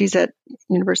 and she's at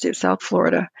University of South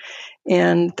Florida.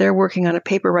 And they're working on a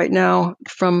paper right now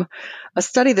from a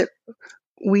study that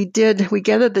we did. We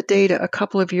gathered the data a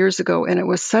couple of years ago, and it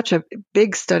was such a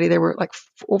big study. There were like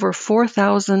over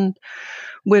 4,000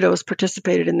 widows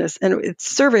participated in this, and it's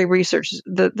survey research.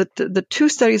 The 2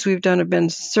 studies we've done have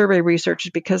been survey research,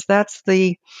 because that's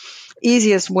the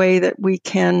easiest way that we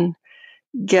can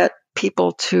get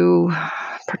people to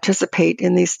participate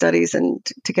in these studies and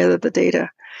to gather the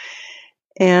data.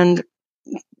 And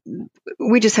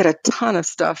we just had a ton of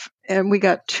stuff, and we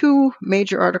got 2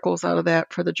 major articles out of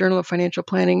that for the Journal of Financial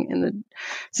Planning and the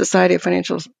Society of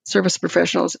Financial Service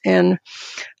Professionals. And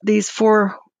these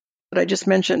 4 that I just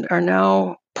mentioned are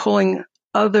now pulling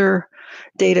other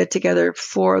data together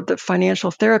for the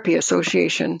Financial Therapy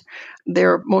Association.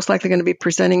 They're most likely going to be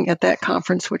presenting at that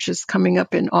conference, which is coming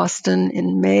up in Austin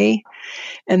in May.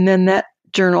 And then that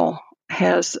journal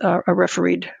has a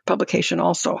refereed publication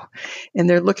also. And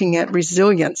they're looking at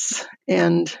resilience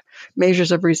and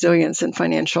measures of resilience in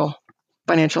financial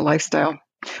lifestyle.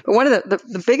 But one of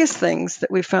the biggest things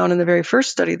that we found in the very first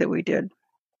study that we did,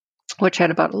 which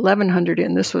had about 1,100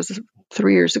 in, this was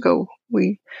 3 years ago,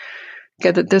 we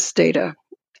gathered this data.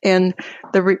 And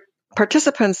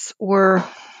participants were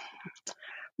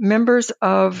members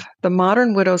of the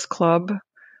Modern Widows Club,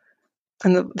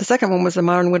 and the second one was the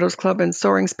Modern Widows Club and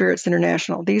Soaring Spirits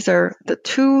International. These are the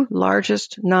two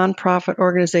largest nonprofit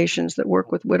organizations that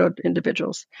work with widowed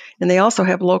individuals. And they also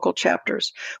have local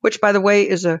chapters, which, by the way,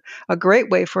 is a great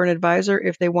way for an advisor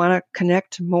if they want to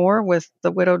connect more with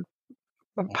the widowed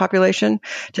population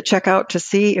to check out to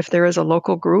see if there is a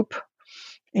local group.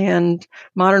 And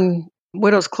Modern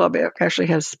Widows Club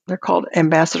actually they're called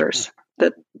ambassadors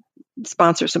that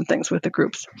sponsor some things with the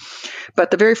groups.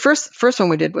 But the very first one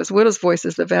we did was Widows'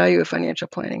 Voices, the Value of Financial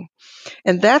Planning.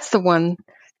 And that's the one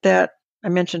that I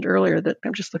mentioned earlier that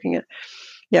I'm just looking at.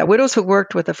 Yeah, widows who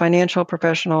worked with a financial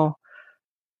professional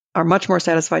are much more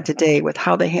satisfied today with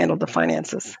how they handled the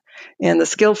finances. And the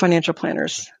skilled financial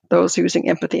planners, those using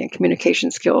empathy and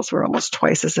communication skills, were almost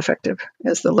twice as effective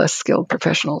as the less skilled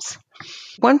professionals.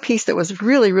 One piece that was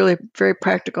really, really very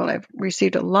practical, and I've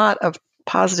received a lot of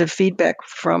positive feedback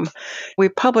from. We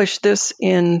published this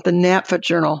in the NAPFA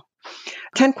journal.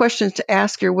 10 questions to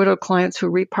ask your widowed clients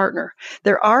who repartner.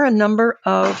 There are a number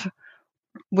of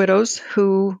widows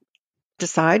who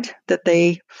decide that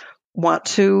they want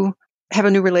to have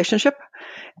a new relationship,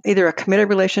 either a committed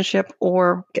relationship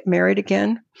or get married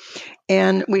again.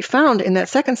 And we found in that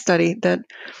second study that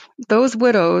those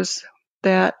widows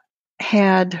that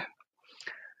had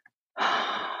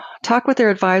talked with their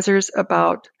advisors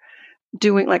about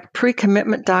doing like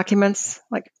pre-commitment documents,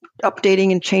 like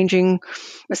updating and changing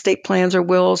estate plans or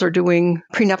wills or doing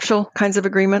prenuptial kinds of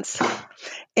agreements,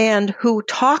 and who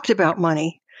talked about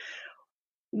money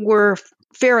were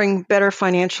faring better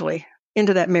financially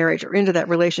into that marriage or into that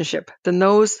relationship than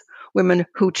those women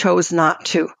who chose not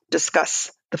to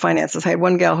discuss the finances. I had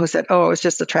one gal who said, "Oh, it was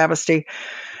just a travesty.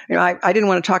 I didn't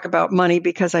want to talk about money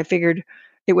because I figured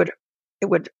it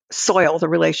would soil the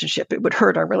relationship. It would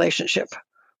hurt our relationship."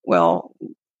 Well,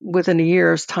 within a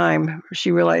year's time,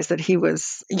 she realized that he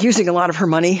was using a lot of her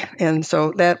money. And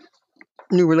so that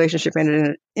new relationship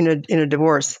ended in a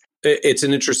divorce. It's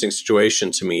an interesting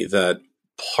situation to me that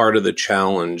part of the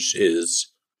challenge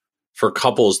is for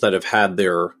couples that have had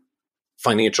their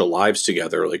financial lives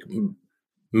together. Like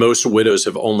most widows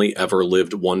have only ever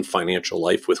lived one financial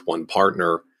life with one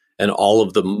partner. And all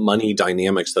of the money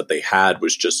dynamics that they had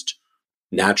was just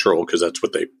natural because that's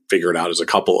what they figured out as a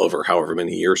couple over however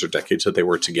many years or decades that they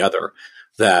were together.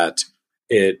 That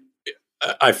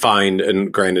I find,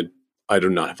 and granted, I do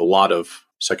not have a lot of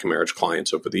second marriage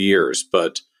clients over the years,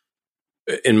 but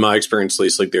in my experience, at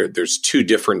least, like there's two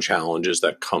different challenges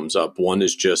that comes up. One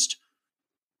is just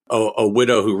a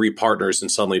widow who repartners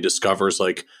and suddenly discovers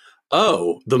like,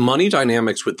 oh, the money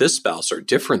dynamics with this spouse are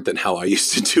different than how I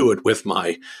used to do it with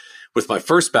my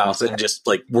first spouse, and just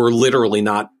like we're literally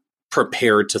not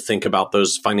prepared to think about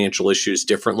those financial issues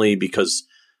differently because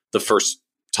the first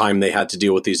time they had to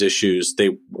deal with these issues,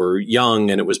 they were young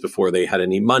and it was before they had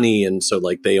any money. And so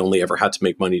like they only ever had to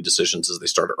make money decisions as they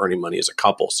started earning money as a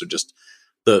couple. So just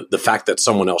the fact that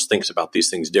someone else thinks about these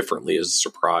things differently is a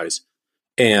surprise.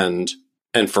 And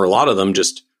for a lot of them,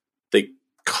 just they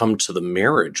come to the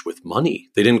marriage with money.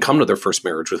 They didn't come to their first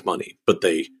marriage with money, but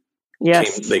they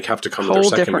have to come to their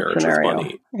second marriage with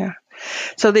money. Yeah.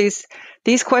 So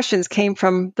these questions came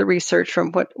from the research,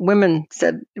 from what women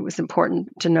said it was important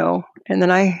to know. And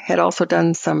then I had also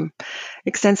done some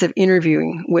extensive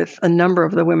interviewing with a number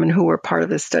of the women who were part of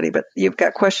this study. But you've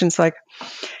got questions like,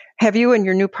 have you and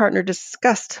your new partner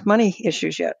discussed money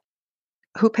issues yet?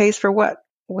 Who pays for what?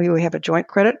 Will you have a joint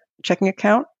credit checking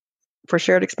account for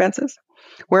shared expenses?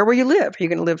 Where will you live? Are you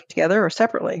going to live together or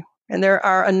separately? And there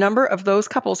are a number of those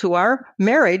couples who are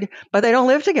married, but they don't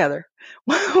live together.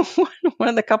 One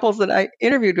of the couples that I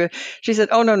interviewed with, she said,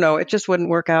 "Oh, no, it just wouldn't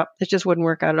work out. It just wouldn't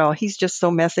work out at all. He's just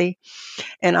so messy,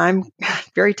 and I'm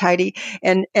very tidy,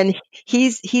 and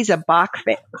he's a Bach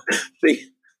fan."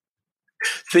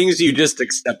 Things you just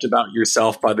accept about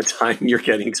yourself by the time you're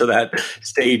getting to that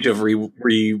stage of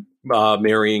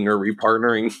marrying or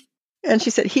repartnering. And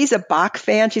she said, "He's a Bach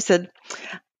fan." She said,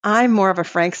 "I'm more of a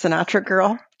Frank Sinatra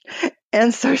girl."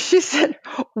 And so she said,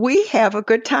 "We have a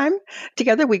good time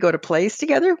together. We go to plays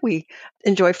together. We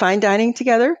enjoy fine dining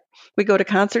together. We go to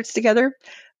concerts together.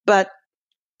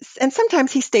 And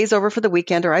sometimes he stays over for the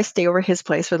weekend, or I stay over his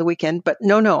place for the weekend. But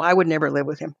no, I would never live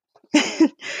with him."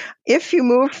 If you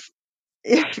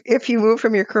move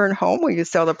from your current home, will you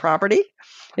sell the property?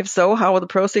 If so, how will the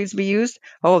proceeds be used?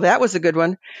 Oh, that was a good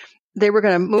one. They were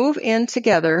going to move in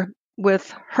together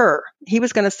with her. He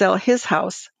was going to sell his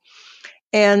house.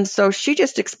 And so she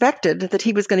just expected that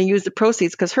he was going to use the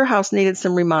proceeds because her house needed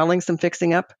some remodeling, some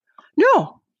fixing up.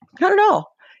 No, not at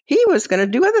all. He was going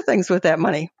to do other things with that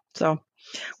money. So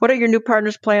What are your new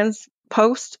partner's plans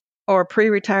post or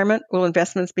pre-retirement? Will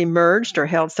investments be merged or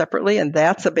held separately? And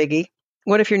that's a biggie.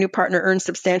 What if your new partner earns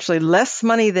substantially less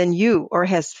money than you or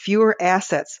has fewer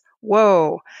assets?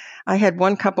 Whoa. I had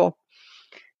one couple.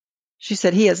 She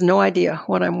said, he has no idea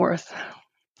what I'm worth.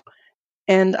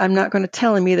 And I'm not going to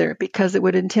tell him either because it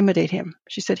would intimidate him.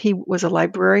 She said he was a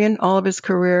librarian all of his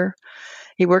career.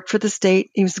 He worked for the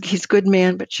state. He's a good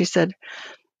man, but she said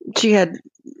she had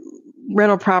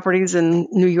rental properties in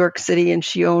New York City and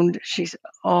she's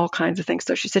all kinds of things.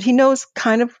 So she said he knows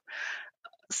kind of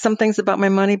some things about my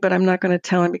money, but I'm not going to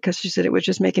tell him because she said it would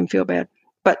just make him feel bad.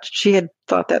 But she had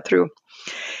thought that through.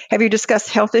 Have you discussed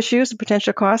health issues and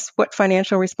potential costs? What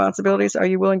financial responsibilities are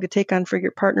you willing to take on for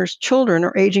your partner's children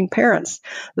or aging parents?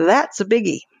 That's a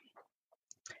biggie.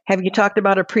 Have you talked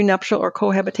about a prenuptial or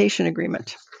cohabitation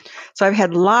agreement? So I've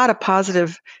had a lot of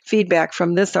positive feedback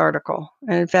from this article.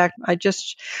 And in fact,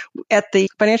 at the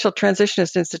Financial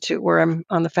Transitionist Institute, where I'm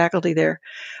on the faculty there,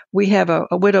 we have a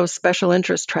widow's special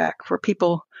interest track for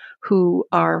people who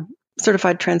are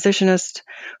certified transitionists,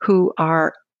 who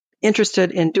are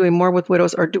interested in doing more with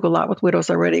widows or do a lot with widows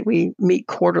already. We meet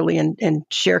quarterly and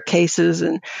share cases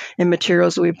and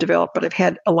materials we've developed, but I've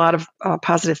had a lot of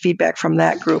positive feedback from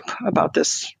that group about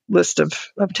this list of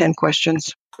 10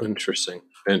 questions. Interesting.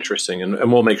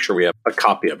 And we'll make sure we have a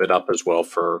copy of it up as well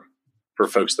for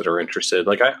folks that are interested.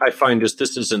 Like I find this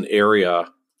is an area,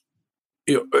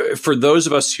 for those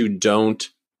of us who don't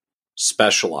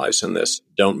specialize in this,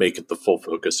 don't make it the full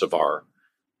focus of our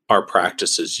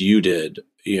practices. You did,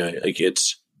 like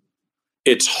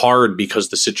it's hard because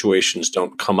the situations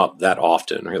don't come up that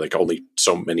often, right? Like only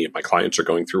so many of my clients are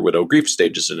going through widow grief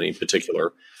stages at any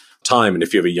particular time. And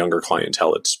if you have a younger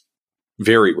clientele, it's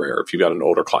very rare. If you've got an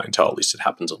older clientele, at least it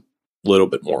happens a little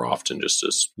bit more often just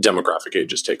as demographic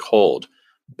ages take hold.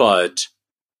 But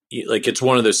like it's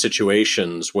one of those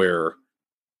situations where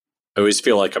I always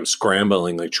feel like I'm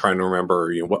scrambling, like trying to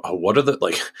remember, what are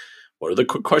the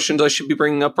quick questions I should be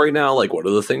bringing up right now? Like, what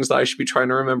are the things that I should be trying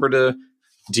to remember to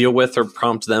deal with or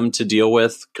prompt them to deal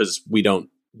with? Because we don't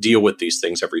deal with these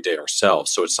things every day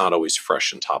ourselves. So it's not always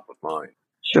fresh and top of mind.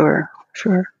 Sure.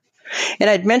 And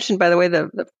I'd mentioned, by the way,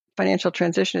 the Financial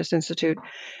Transitionist Institute.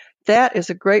 That is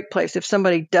a great place if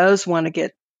somebody does want to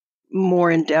get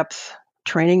more in-depth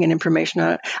training and information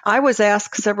on it. I was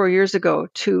asked several years ago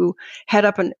to head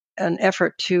up an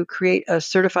effort to create a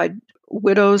certified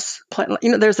widows plan.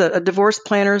 There's a Divorce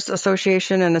Planners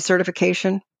Association and a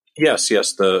certification. Yes,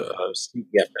 the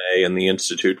CEFA and the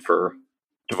Institute for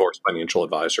Divorce Financial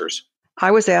Advisors.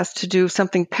 I was asked to do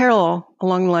something parallel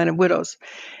along the line of widows.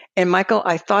 And Michael,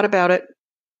 I thought about it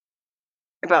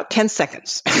about 10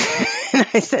 seconds. And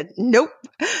I said, nope,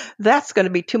 that's going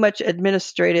to be too much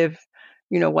administrative.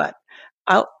 You know what?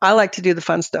 I like to do the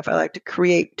fun stuff. I like to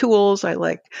create tools. I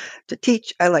like to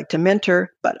teach. I like to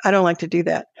mentor, but I don't like to do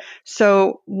that.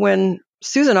 So when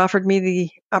Susan offered me the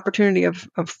opportunity of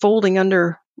folding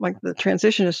under like the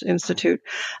Transitionist Institute,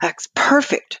 that's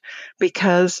perfect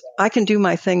because I can do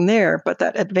my thing there. But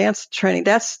that advanced training,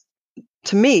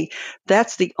 to me,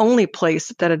 that's the only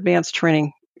place that advanced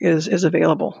training is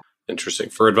available. Interesting.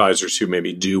 For advisors who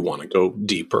maybe do want to go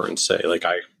deeper and say, like,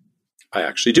 I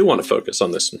actually do want to focus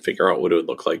on this and figure out what it would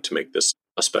look like to make this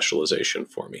a specialization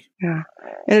for me. Yeah.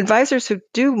 And advisors who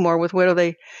do more with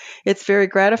widow, it's very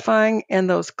gratifying. And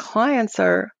those clients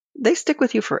they stick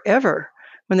with you forever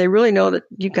when they really know that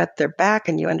you got their back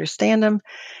and you understand them.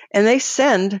 And they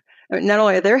send, not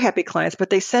only are they happy clients, but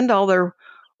they send all their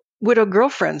widow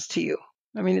girlfriends to you.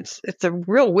 I mean, it's a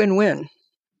real win-win.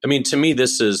 I mean, to me,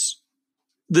 this is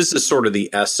sort of the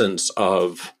essence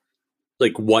of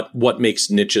like what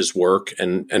makes niches work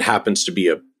and happens to be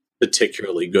a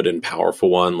particularly good and powerful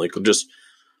one. Like just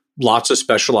lots of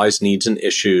specialized needs and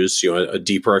issues, a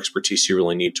deeper expertise you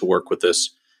really need to work with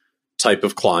this type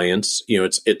of clients.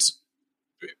 It's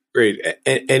great.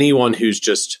 Anyone who's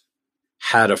just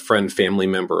had a friend, family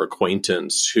member,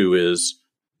 acquaintance who is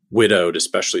widowed,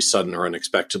 especially sudden or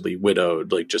unexpectedly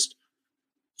widowed, like just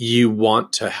you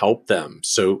want to help them.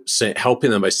 So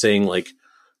helping them by saying like,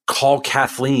 call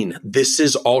Kathleen. This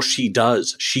is all she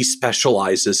does. She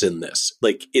specializes in this.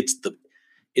 Like it's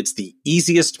the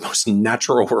easiest, most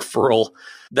natural referral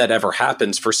that ever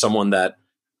happens for someone that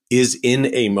is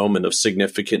in a moment of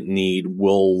significant need,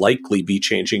 will likely be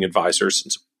changing advisors,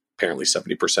 since apparently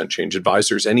 70% change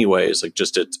advisors anyways. Like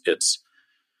just it's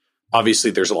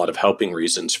obviously there's a lot of helping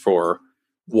reasons for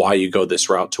why you go this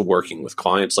route to working with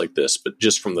clients like this, but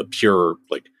just from the pure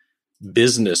like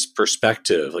business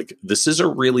perspective, like this is a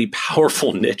really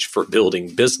powerful niche for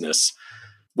building business.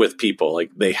 with people.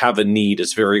 Like they have a need,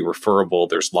 it's very referable.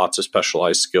 There's lots of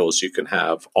specialized skills you can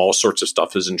have. All sorts of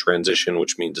stuff is in transition,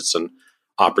 which means it's an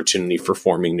opportunity for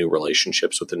forming new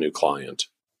relationships with a new client.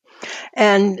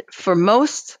 And for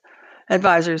most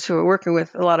advisors who are working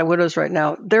with a lot of widows right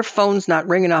now, their phone's not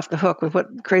ringing off the hook with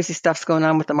what crazy stuff's going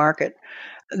on with the market.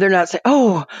 They're not saying,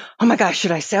 oh my gosh,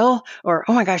 should I sell? Or,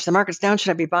 oh my gosh, the market's down.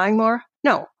 Should I be buying more?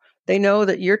 No, they know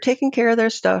that you're taking care of their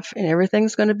stuff and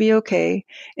everything's going to be okay.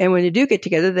 And when you do get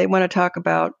together, they want to talk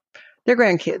about their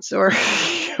grandkids or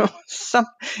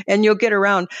and you'll get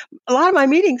around. A lot of my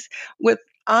meetings with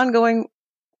ongoing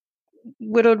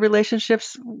widowed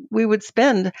relationships, we would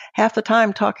spend half the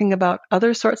time talking about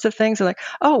other sorts of things and like,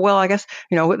 oh, well, I guess,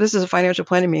 this is a financial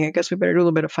planning meeting. I guess we better do a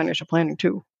little bit of financial planning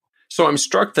too. So I'm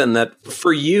struck then that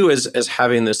for you as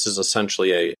having this as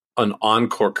essentially an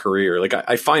encore career, like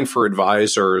I find for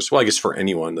advisors, well, I guess for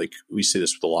anyone, like we see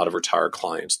this with a lot of retired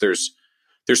clients, there's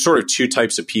sort of two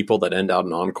types of people that end out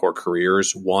in encore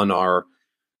careers. One are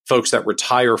folks that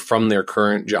retire from their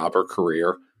current job or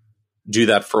career, do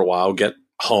that for a while, get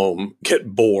home, get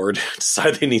bored,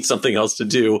 decide they need something else to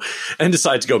do, and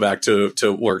decide to go back to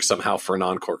work somehow for an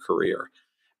encore career.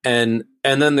 And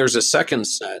then there's a second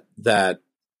set that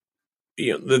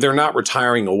they're not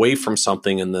retiring away from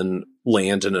something and then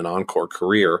land in an encore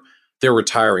career. They're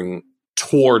retiring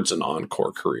towards an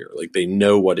encore career. Like they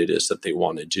know what it is that they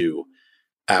want to do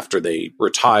after they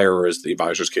retire, or as the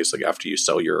advisor's case, like after you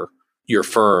sell your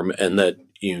firm, and that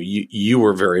you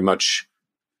were very much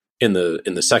in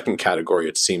the second category.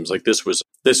 It seems like this was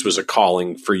a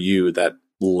calling for you that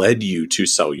led you to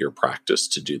sell your practice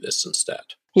to do this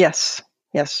instead. Yes.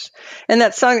 And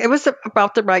that song, it was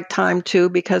about the right time too,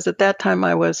 because at that time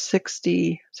I was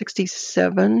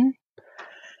 67.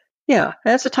 Yeah.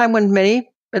 That's a time when many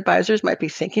advisors might be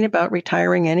thinking about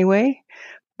retiring anyway.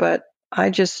 But I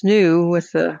just knew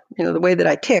with the way that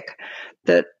I tick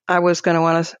that I was going to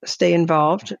want to stay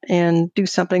involved and do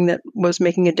something that was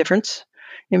making a difference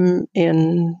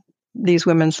in these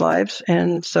women's lives.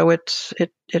 And so it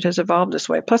has evolved this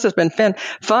way. Plus it's been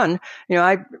fun.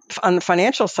 On the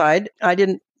financial side, I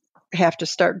didn't have to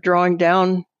start drawing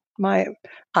down my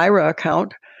IRA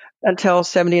account until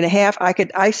 70 and a half.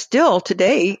 I still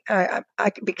today,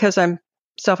 because I'm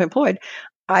self-employed,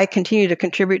 I continue to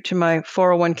contribute to my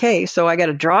 401k. So I got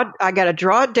to draw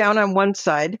it down on one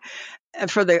side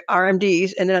for the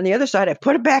RMDs. And then on the other side, I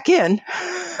put it back in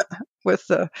with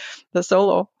the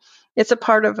solo. It's a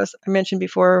part of, as I mentioned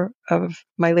before, of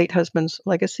my late husband's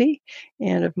legacy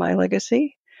and of my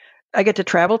legacy. I get to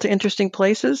travel to interesting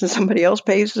places and somebody else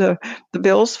pays the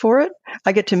bills for it.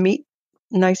 I get to meet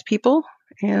nice people.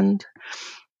 And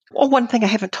one thing I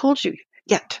haven't told you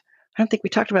yet, I don't think we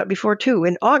talked about it before too.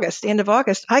 In August, end of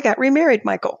August, I got remarried,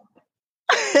 Michael.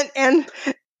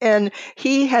 and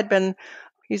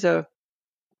he's a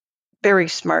very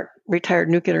smart retired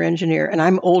nuclear engineer, and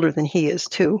I'm older than he is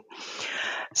too.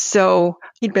 So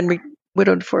he'd been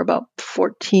widowed for about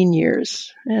 14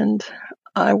 years, and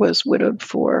I was widowed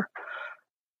for,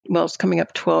 it's coming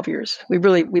up 12 years. We've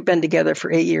been together for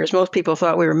 8 years. Most people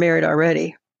thought we were married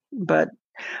already, but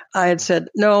I had said,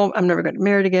 no, I'm never going to get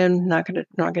married again. Not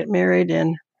get married.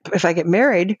 And if I get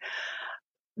married,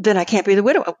 then I can't be the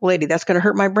widow lady. That's going to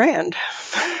hurt my brand.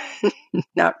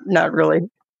 Not really.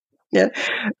 Yeah,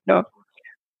 no.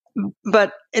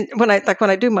 But when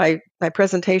I do my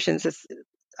presentations,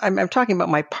 I'm talking about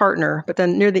my partner, but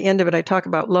then near the end of it, I talk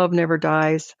about love never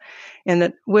dies, and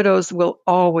that widows will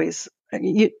always,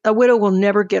 a widow will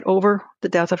never get over the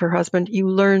death of her husband. You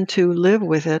learn to live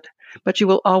with it, but you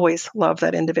will always love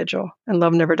that individual, and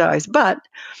love never dies. But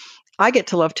I get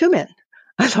to love two men.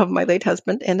 I love my late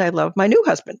husband and I love my new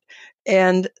husband.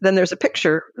 And then there's a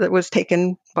picture that was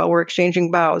taken while we're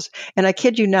exchanging vows. And I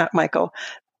kid you not, Michael,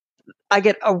 I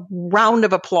get a round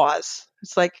of applause.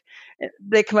 It's like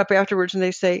they come up afterwards and they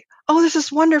say, oh, this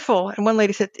is wonderful. And one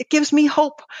lady said, it gives me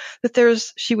hope that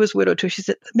she was widowed too. She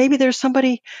said, maybe there's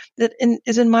somebody that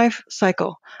is in my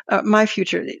cycle, my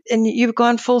future. And you've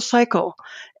gone full cycle.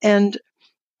 And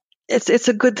it's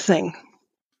a good thing.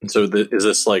 And so is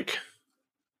this like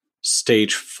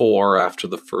stage 4 after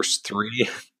the first 3?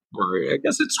 Or I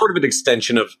guess it's sort of an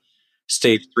extension of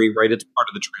stage 3, right? It's part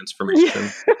of the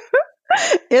transformation.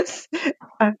 Yeah.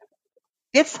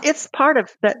 It's part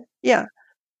of that. Yeah.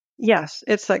 Yes.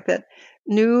 It's like that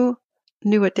new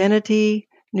identity,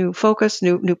 new focus,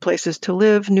 new places to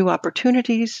live, new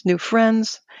opportunities, new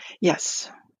friends. Yes.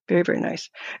 Very, very nice.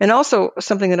 And also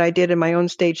something that I did in my own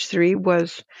stage 3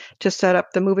 was to set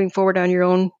up the Moving Forward on Your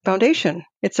Own foundation.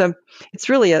 It's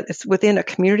within a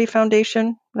community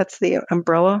foundation. That's the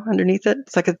umbrella underneath it.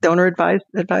 It's like a donor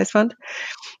advised fund.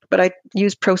 But I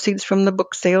use proceeds from the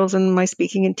book sales and my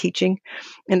speaking and teaching,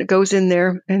 and it goes in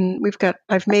there. And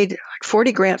I've made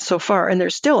 40 grants so far, and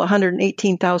there's still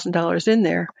 $118,000 in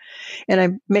there. And I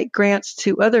make grants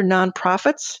to other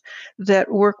nonprofits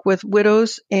that work with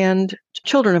widows and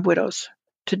children of widows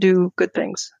to do good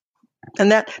things.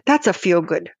 And that's a feel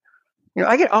good.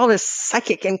 I get all this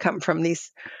psychic income from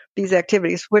these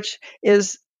activities, which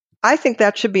is, I think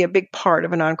that should be a big part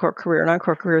of an encore career. An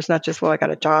encore career is not just, well, I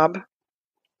got a job.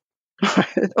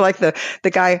 Like the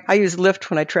guy, I use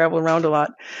Lyft when I travel around a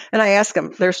lot, and I ask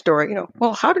them their story.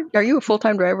 Well, are you a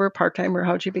full-time driver, part-time, or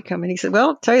how'd you become? And he said,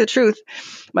 well, tell you the truth,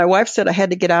 my wife said I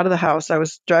had to get out of the house. I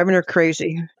was driving her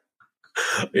crazy.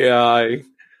 Yeah,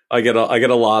 I get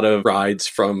a lot of rides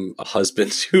from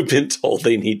husbands who've been told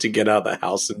they need to get out of the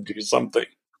house and do something.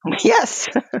 Yes.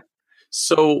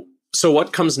 So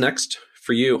what comes next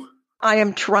for you? I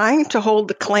am trying to hold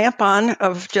the clamp on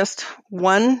of just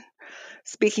one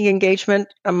speaking engagement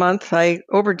a month. I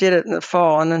overdid it in the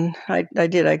fall, and then I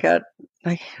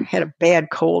had a bad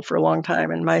cold for a long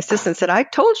time, and my assistant said, I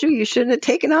told you shouldn't have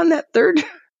taken on that third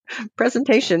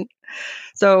presentation.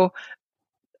 So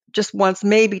just once,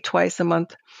 maybe twice a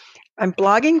month. I'm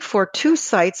blogging for 2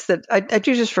 sites that I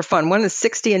do just for fun. One is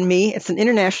 60andMe. It's an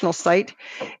international site,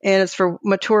 and it's for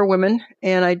mature women.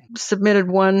 And I submitted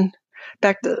one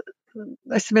the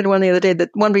other day. The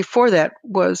one before that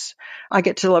was I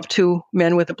Get to Love 2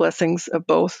 Men with the Blessings of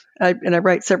Both. I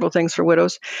write several things for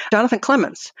widows. Jonathan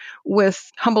Clements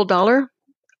with Humble Dollar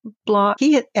blog.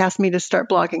 He had asked me to start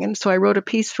blogging, and so I wrote a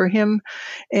piece for him.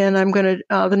 And I'm going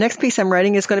to the next piece I'm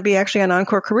writing is going to be actually on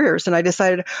encore careers. And I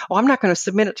decided, I'm not going to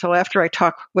submit it till after I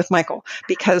talk with Michael,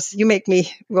 because you make me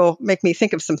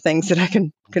think of some things that I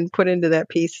can put into that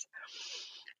piece.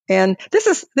 And this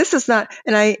is not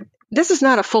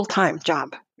a full-time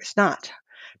job. It's not,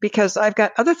 because I've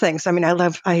got other things. I mean,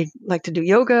 I like to do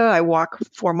yoga. I walk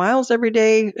 4 miles every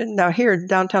day. Now here in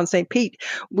downtown St. Pete,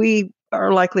 we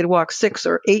are likely to walk 6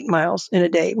 or 8 miles in a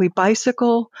day. We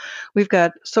bicycle. We've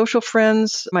got social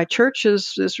friends. My church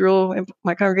is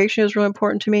my congregation is real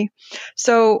important to me.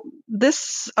 So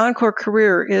this encore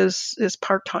career is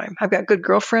part-time. I've got good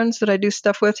girlfriends that I do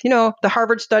stuff with. The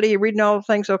Harvard study, reading all the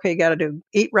things. Okay, you got to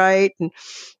eat right, and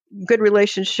good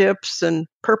relationships and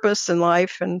purpose in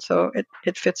life. And so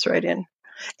it fits right in.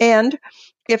 And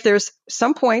if there's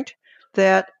some point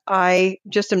that I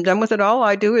just am done with it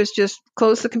all do is just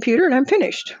close the computer and I'm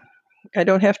finished. I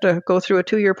don't have to go through a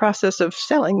 2-year process of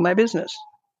selling my business.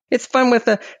 It's fun with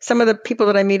some of the people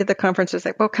that I meet at the conferences.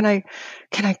 Like, well, can I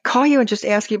call you and just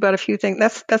ask you about a few things?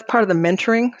 That's part of the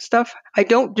mentoring stuff. I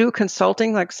don't do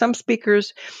consulting. Like some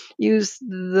speakers use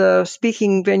the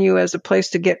speaking venue as a place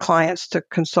to get clients to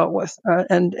consult with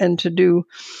and to do.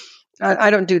 I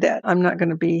don't do that. I'm not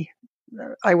going to be.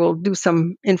 I will do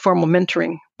some informal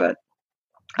mentoring, but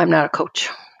I'm not a coach.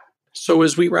 So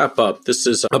as we wrap up, this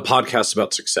is a podcast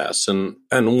about success. And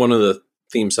one of the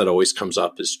themes that always comes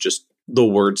up is just the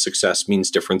word success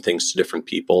means different things to different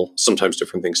people, sometimes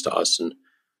different things to us in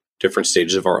different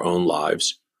stages of our own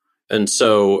lives. And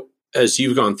so as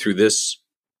you've gone through this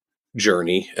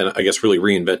journey, and I guess really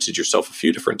reinvented yourself a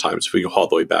few different times, if we go all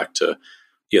the way back to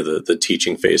the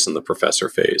teaching phase and the professor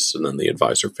phase, and then the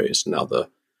advisor phase, and now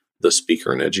the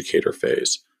speaker and educator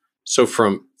phase. So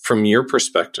from your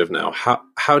perspective now,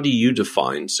 how do you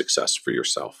define success for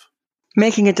yourself?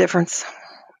 Making a difference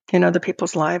in other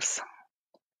people's lives.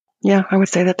 Yeah, I would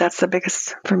say that's the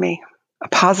biggest for me, a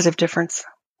positive difference.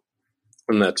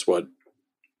 And that's what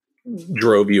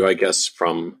drove you, I guess,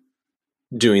 from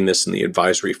doing this in the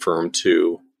advisory firm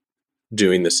to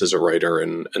doing this as a writer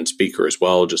and speaker as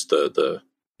well, just the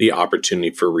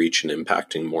opportunity for reach and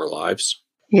impacting more lives.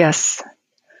 Yes.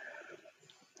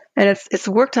 And it's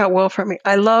worked out well for me.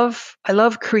 I love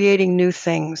creating new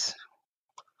things,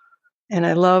 and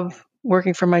I love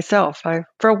working for myself.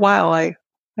 For a while,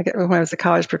 when I was a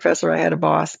college professor, I had a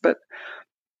boss, but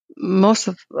most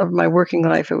of my working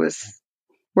life, it was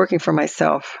working for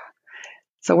myself.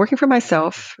 So working for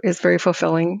myself is very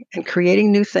fulfilling, and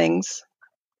creating new things.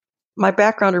 My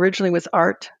background originally was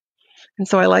art, and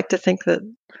so I like to think that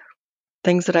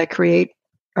things that I create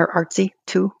are artsy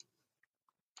too.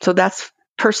 So that's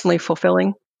personally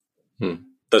fulfilling.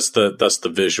 That's the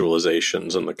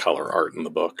visualizations and the color art in the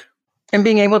book. And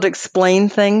being able to explain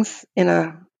things in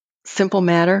a simple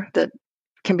manner that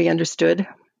can be understood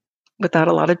without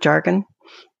a lot of jargon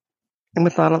and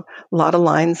without a lot of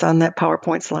lines on that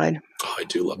PowerPoint slide. Oh, I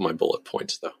do love my bullet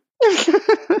points, though.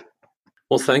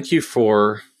 Well, thank you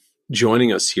for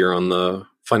joining us here on the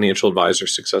Financial Advisor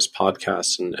Success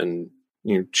Podcast and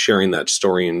sharing that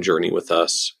story and journey with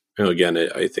us. Again,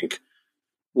 I think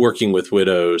working with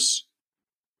widows,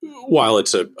 while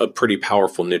it's a pretty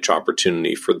powerful niche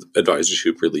opportunity for the advisors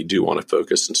who really do want to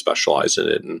focus and specialize in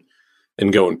it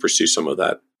and go and pursue some of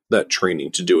that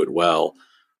training to do it well,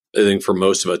 I think for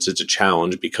most of us, it's a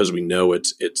challenge because we know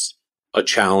it's a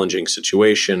challenging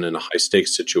situation and a high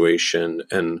stakes situation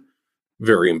and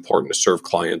very important to serve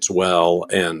clients well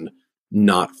and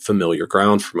not familiar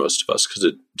ground for most of us because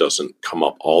it doesn't come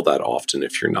up all that often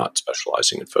if you're not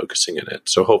specializing and focusing in it.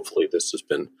 So hopefully this has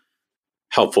been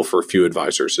helpful for a few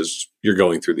advisors as you're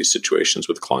going through these situations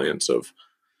with clients of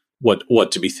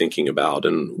what to be thinking about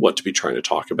and what to be trying to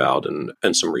talk about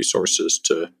and some resources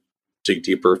to dig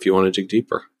deeper if you want to dig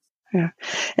deeper. Yeah.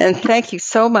 And thank you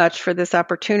so much for this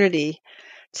opportunity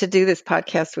to do this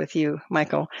podcast with you,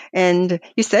 Michael. And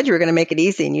you said you were going to make it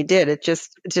easy, and you did. It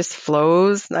just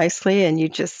flows nicely, and you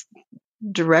just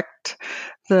direct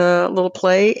the little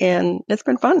play, and it's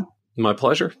been fun. My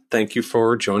pleasure. Thank you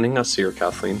for joining us here,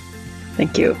 Kathleen.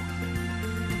 Thank you.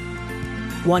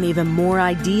 Want even more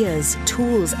ideas,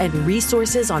 tools, and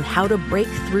resources on how to break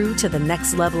through to the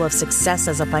next level of success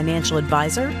as a financial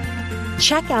advisor?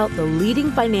 Check out the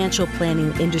leading financial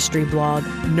planning industry blog,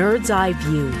 Nerd's Eye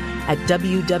View, at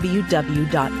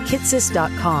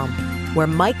www.kitces.com, where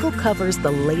Michael covers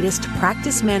the latest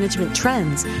practice management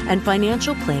trends and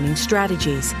financial planning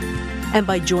strategies. And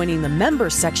by joining the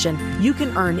members section, you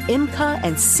can earn IMCA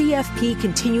and CFP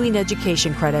continuing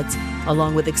education credits,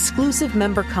 along with exclusive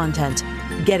member content.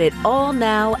 Get it all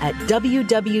now at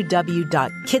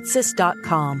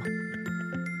www.kitces.com.